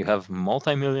 you have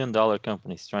multi-million-dollar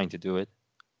companies trying to do it,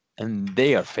 and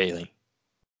they are failing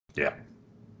Yeah.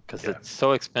 because Yeah. it's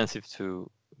so expensive to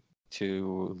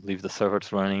leave the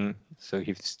servers running. So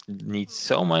you need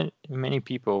so many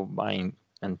people buying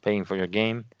and paying for your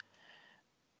game,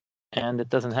 and it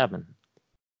doesn't happen.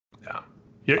 Yeah.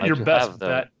 Like Your you best have the-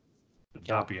 bet would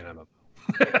not be an MMO.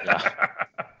 Yeah.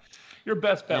 Your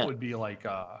best bet Yeah. would be like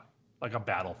a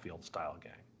Battlefield style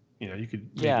game. You could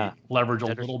maybe Yeah. leverage a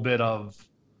Better- little bit of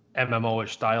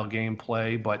MMO-ish style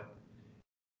gameplay, but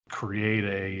create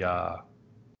a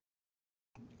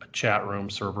chat room,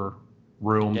 server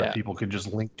room that people could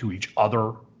just link to each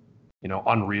other. You know,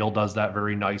 Unreal does that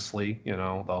very nicely. You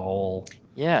know, the whole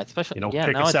especially pick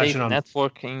a nowadays session on.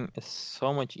 networking is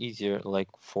so much easier. Like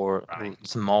for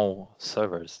small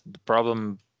servers, the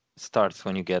problem starts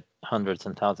when you get hundreds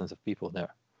and thousands of people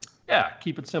there. Yeah,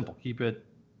 keep it simple. Keep it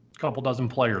a couple dozen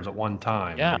players at one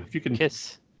time. Yeah, I mean, if you can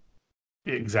KISS.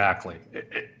 Exactly.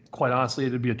 Quite honestly,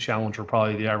 it'd be a challenge for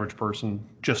probably the average person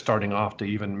just starting off to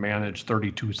even manage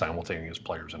 32 simultaneous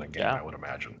players in a game, I would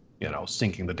imagine. You know,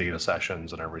 syncing the data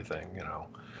sessions and everything, you know.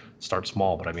 Start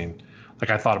small, but I mean,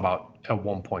 like I thought about at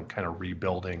one point kind of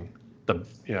rebuilding the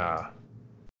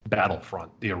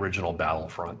Battlefront, the original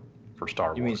Battlefront for Star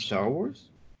Wars. You mean Star Wars?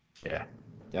 Yeah.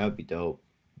 That would be dope.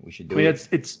 We should do it.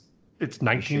 It's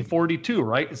 1942,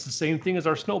 right? It's the same thing as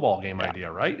our snowball game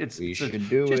idea, right? It's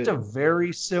just a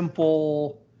very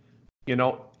simple, you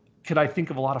know, could I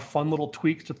think of a lot of fun little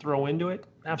tweaks to throw into it?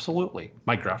 Absolutely.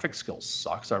 My graphic skills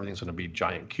suck, so everything's going to be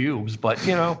giant cubes, but,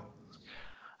 you know.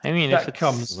 I mean, if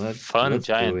it's fun,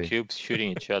 giant cubes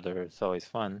shooting each other, it's always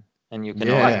fun. And you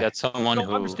can always get someone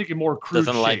who I'm just thinking more crude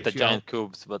doesn't like the shapes, giant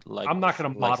cubes, but like I'm not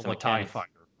going to model a TIE fighter.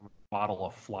 I'm going to model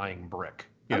a flying brick.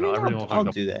 I'll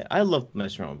do that. I love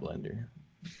messing around with Blender.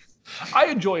 I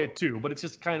enjoy it too, but it's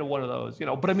just kind of one of those, you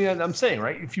know. But I mean, I'm saying,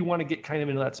 right, if you want to get kind of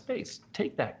into that space,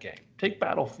 take that game. Take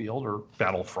Battlefield or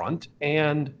Battlefront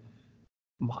and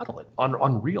model it.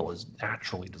 Unreal is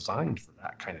naturally designed for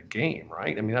that kind of game,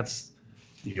 right? I mean, that's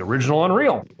the original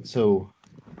Unreal. So,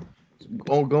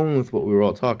 going with what we were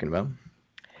all talking about,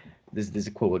 there's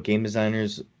a quote, what game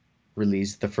designers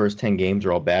release the first 10 games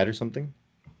are all bad or something.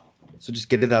 So just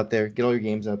get it out there. Get all your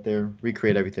games out there.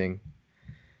 Recreate everything.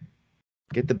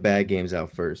 Get the bad games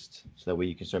out first, so that way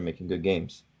you can start making good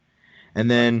games.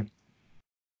 And then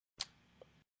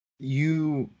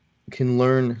you can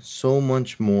learn so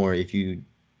much more if you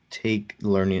take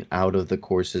learning out of the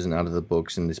courses and out of the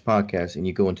books and this podcast, and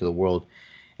you go into the world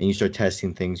and you start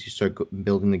testing things. You start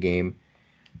building the game.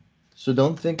 So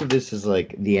don't think of this as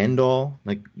like the end all.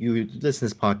 Like you listen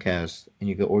to this podcast and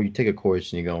you go, or you take a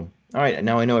course and you go, all right,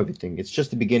 now I know everything. It's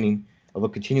just the beginning of a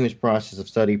continuous process of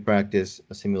study, practice,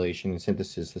 simulation, and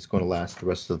synthesis that's going to last the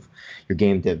rest of your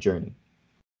game dev journey.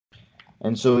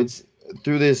 And so it's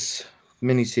through this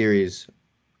mini-series,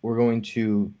 we're going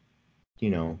to, you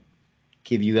know,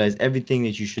 give you guys everything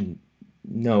that you should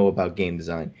know about game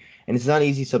design. And it's not an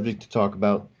easy subject to talk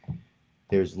about.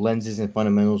 There's lenses and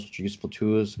fundamentals which are useful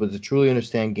tools, but to truly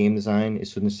understand game design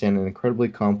is to understand an incredibly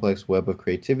complex web of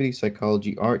creativity,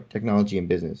 psychology, art, technology, and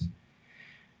business.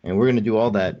 And we're going to do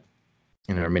all that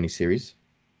in our mini-series.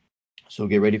 So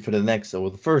get ready for the next,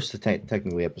 or the first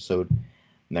technically episode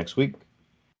next week.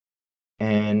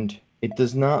 And it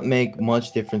does not make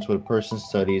much difference what a person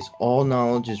studies. All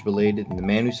knowledge is related, and the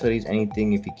man who studies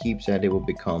anything, if he keeps at it, will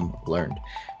become learned.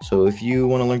 So if you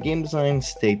want to learn game design,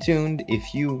 stay tuned.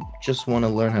 If you just want to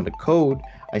learn how to code,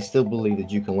 I still believe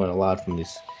that you can learn a lot from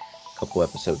this couple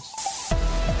episodes.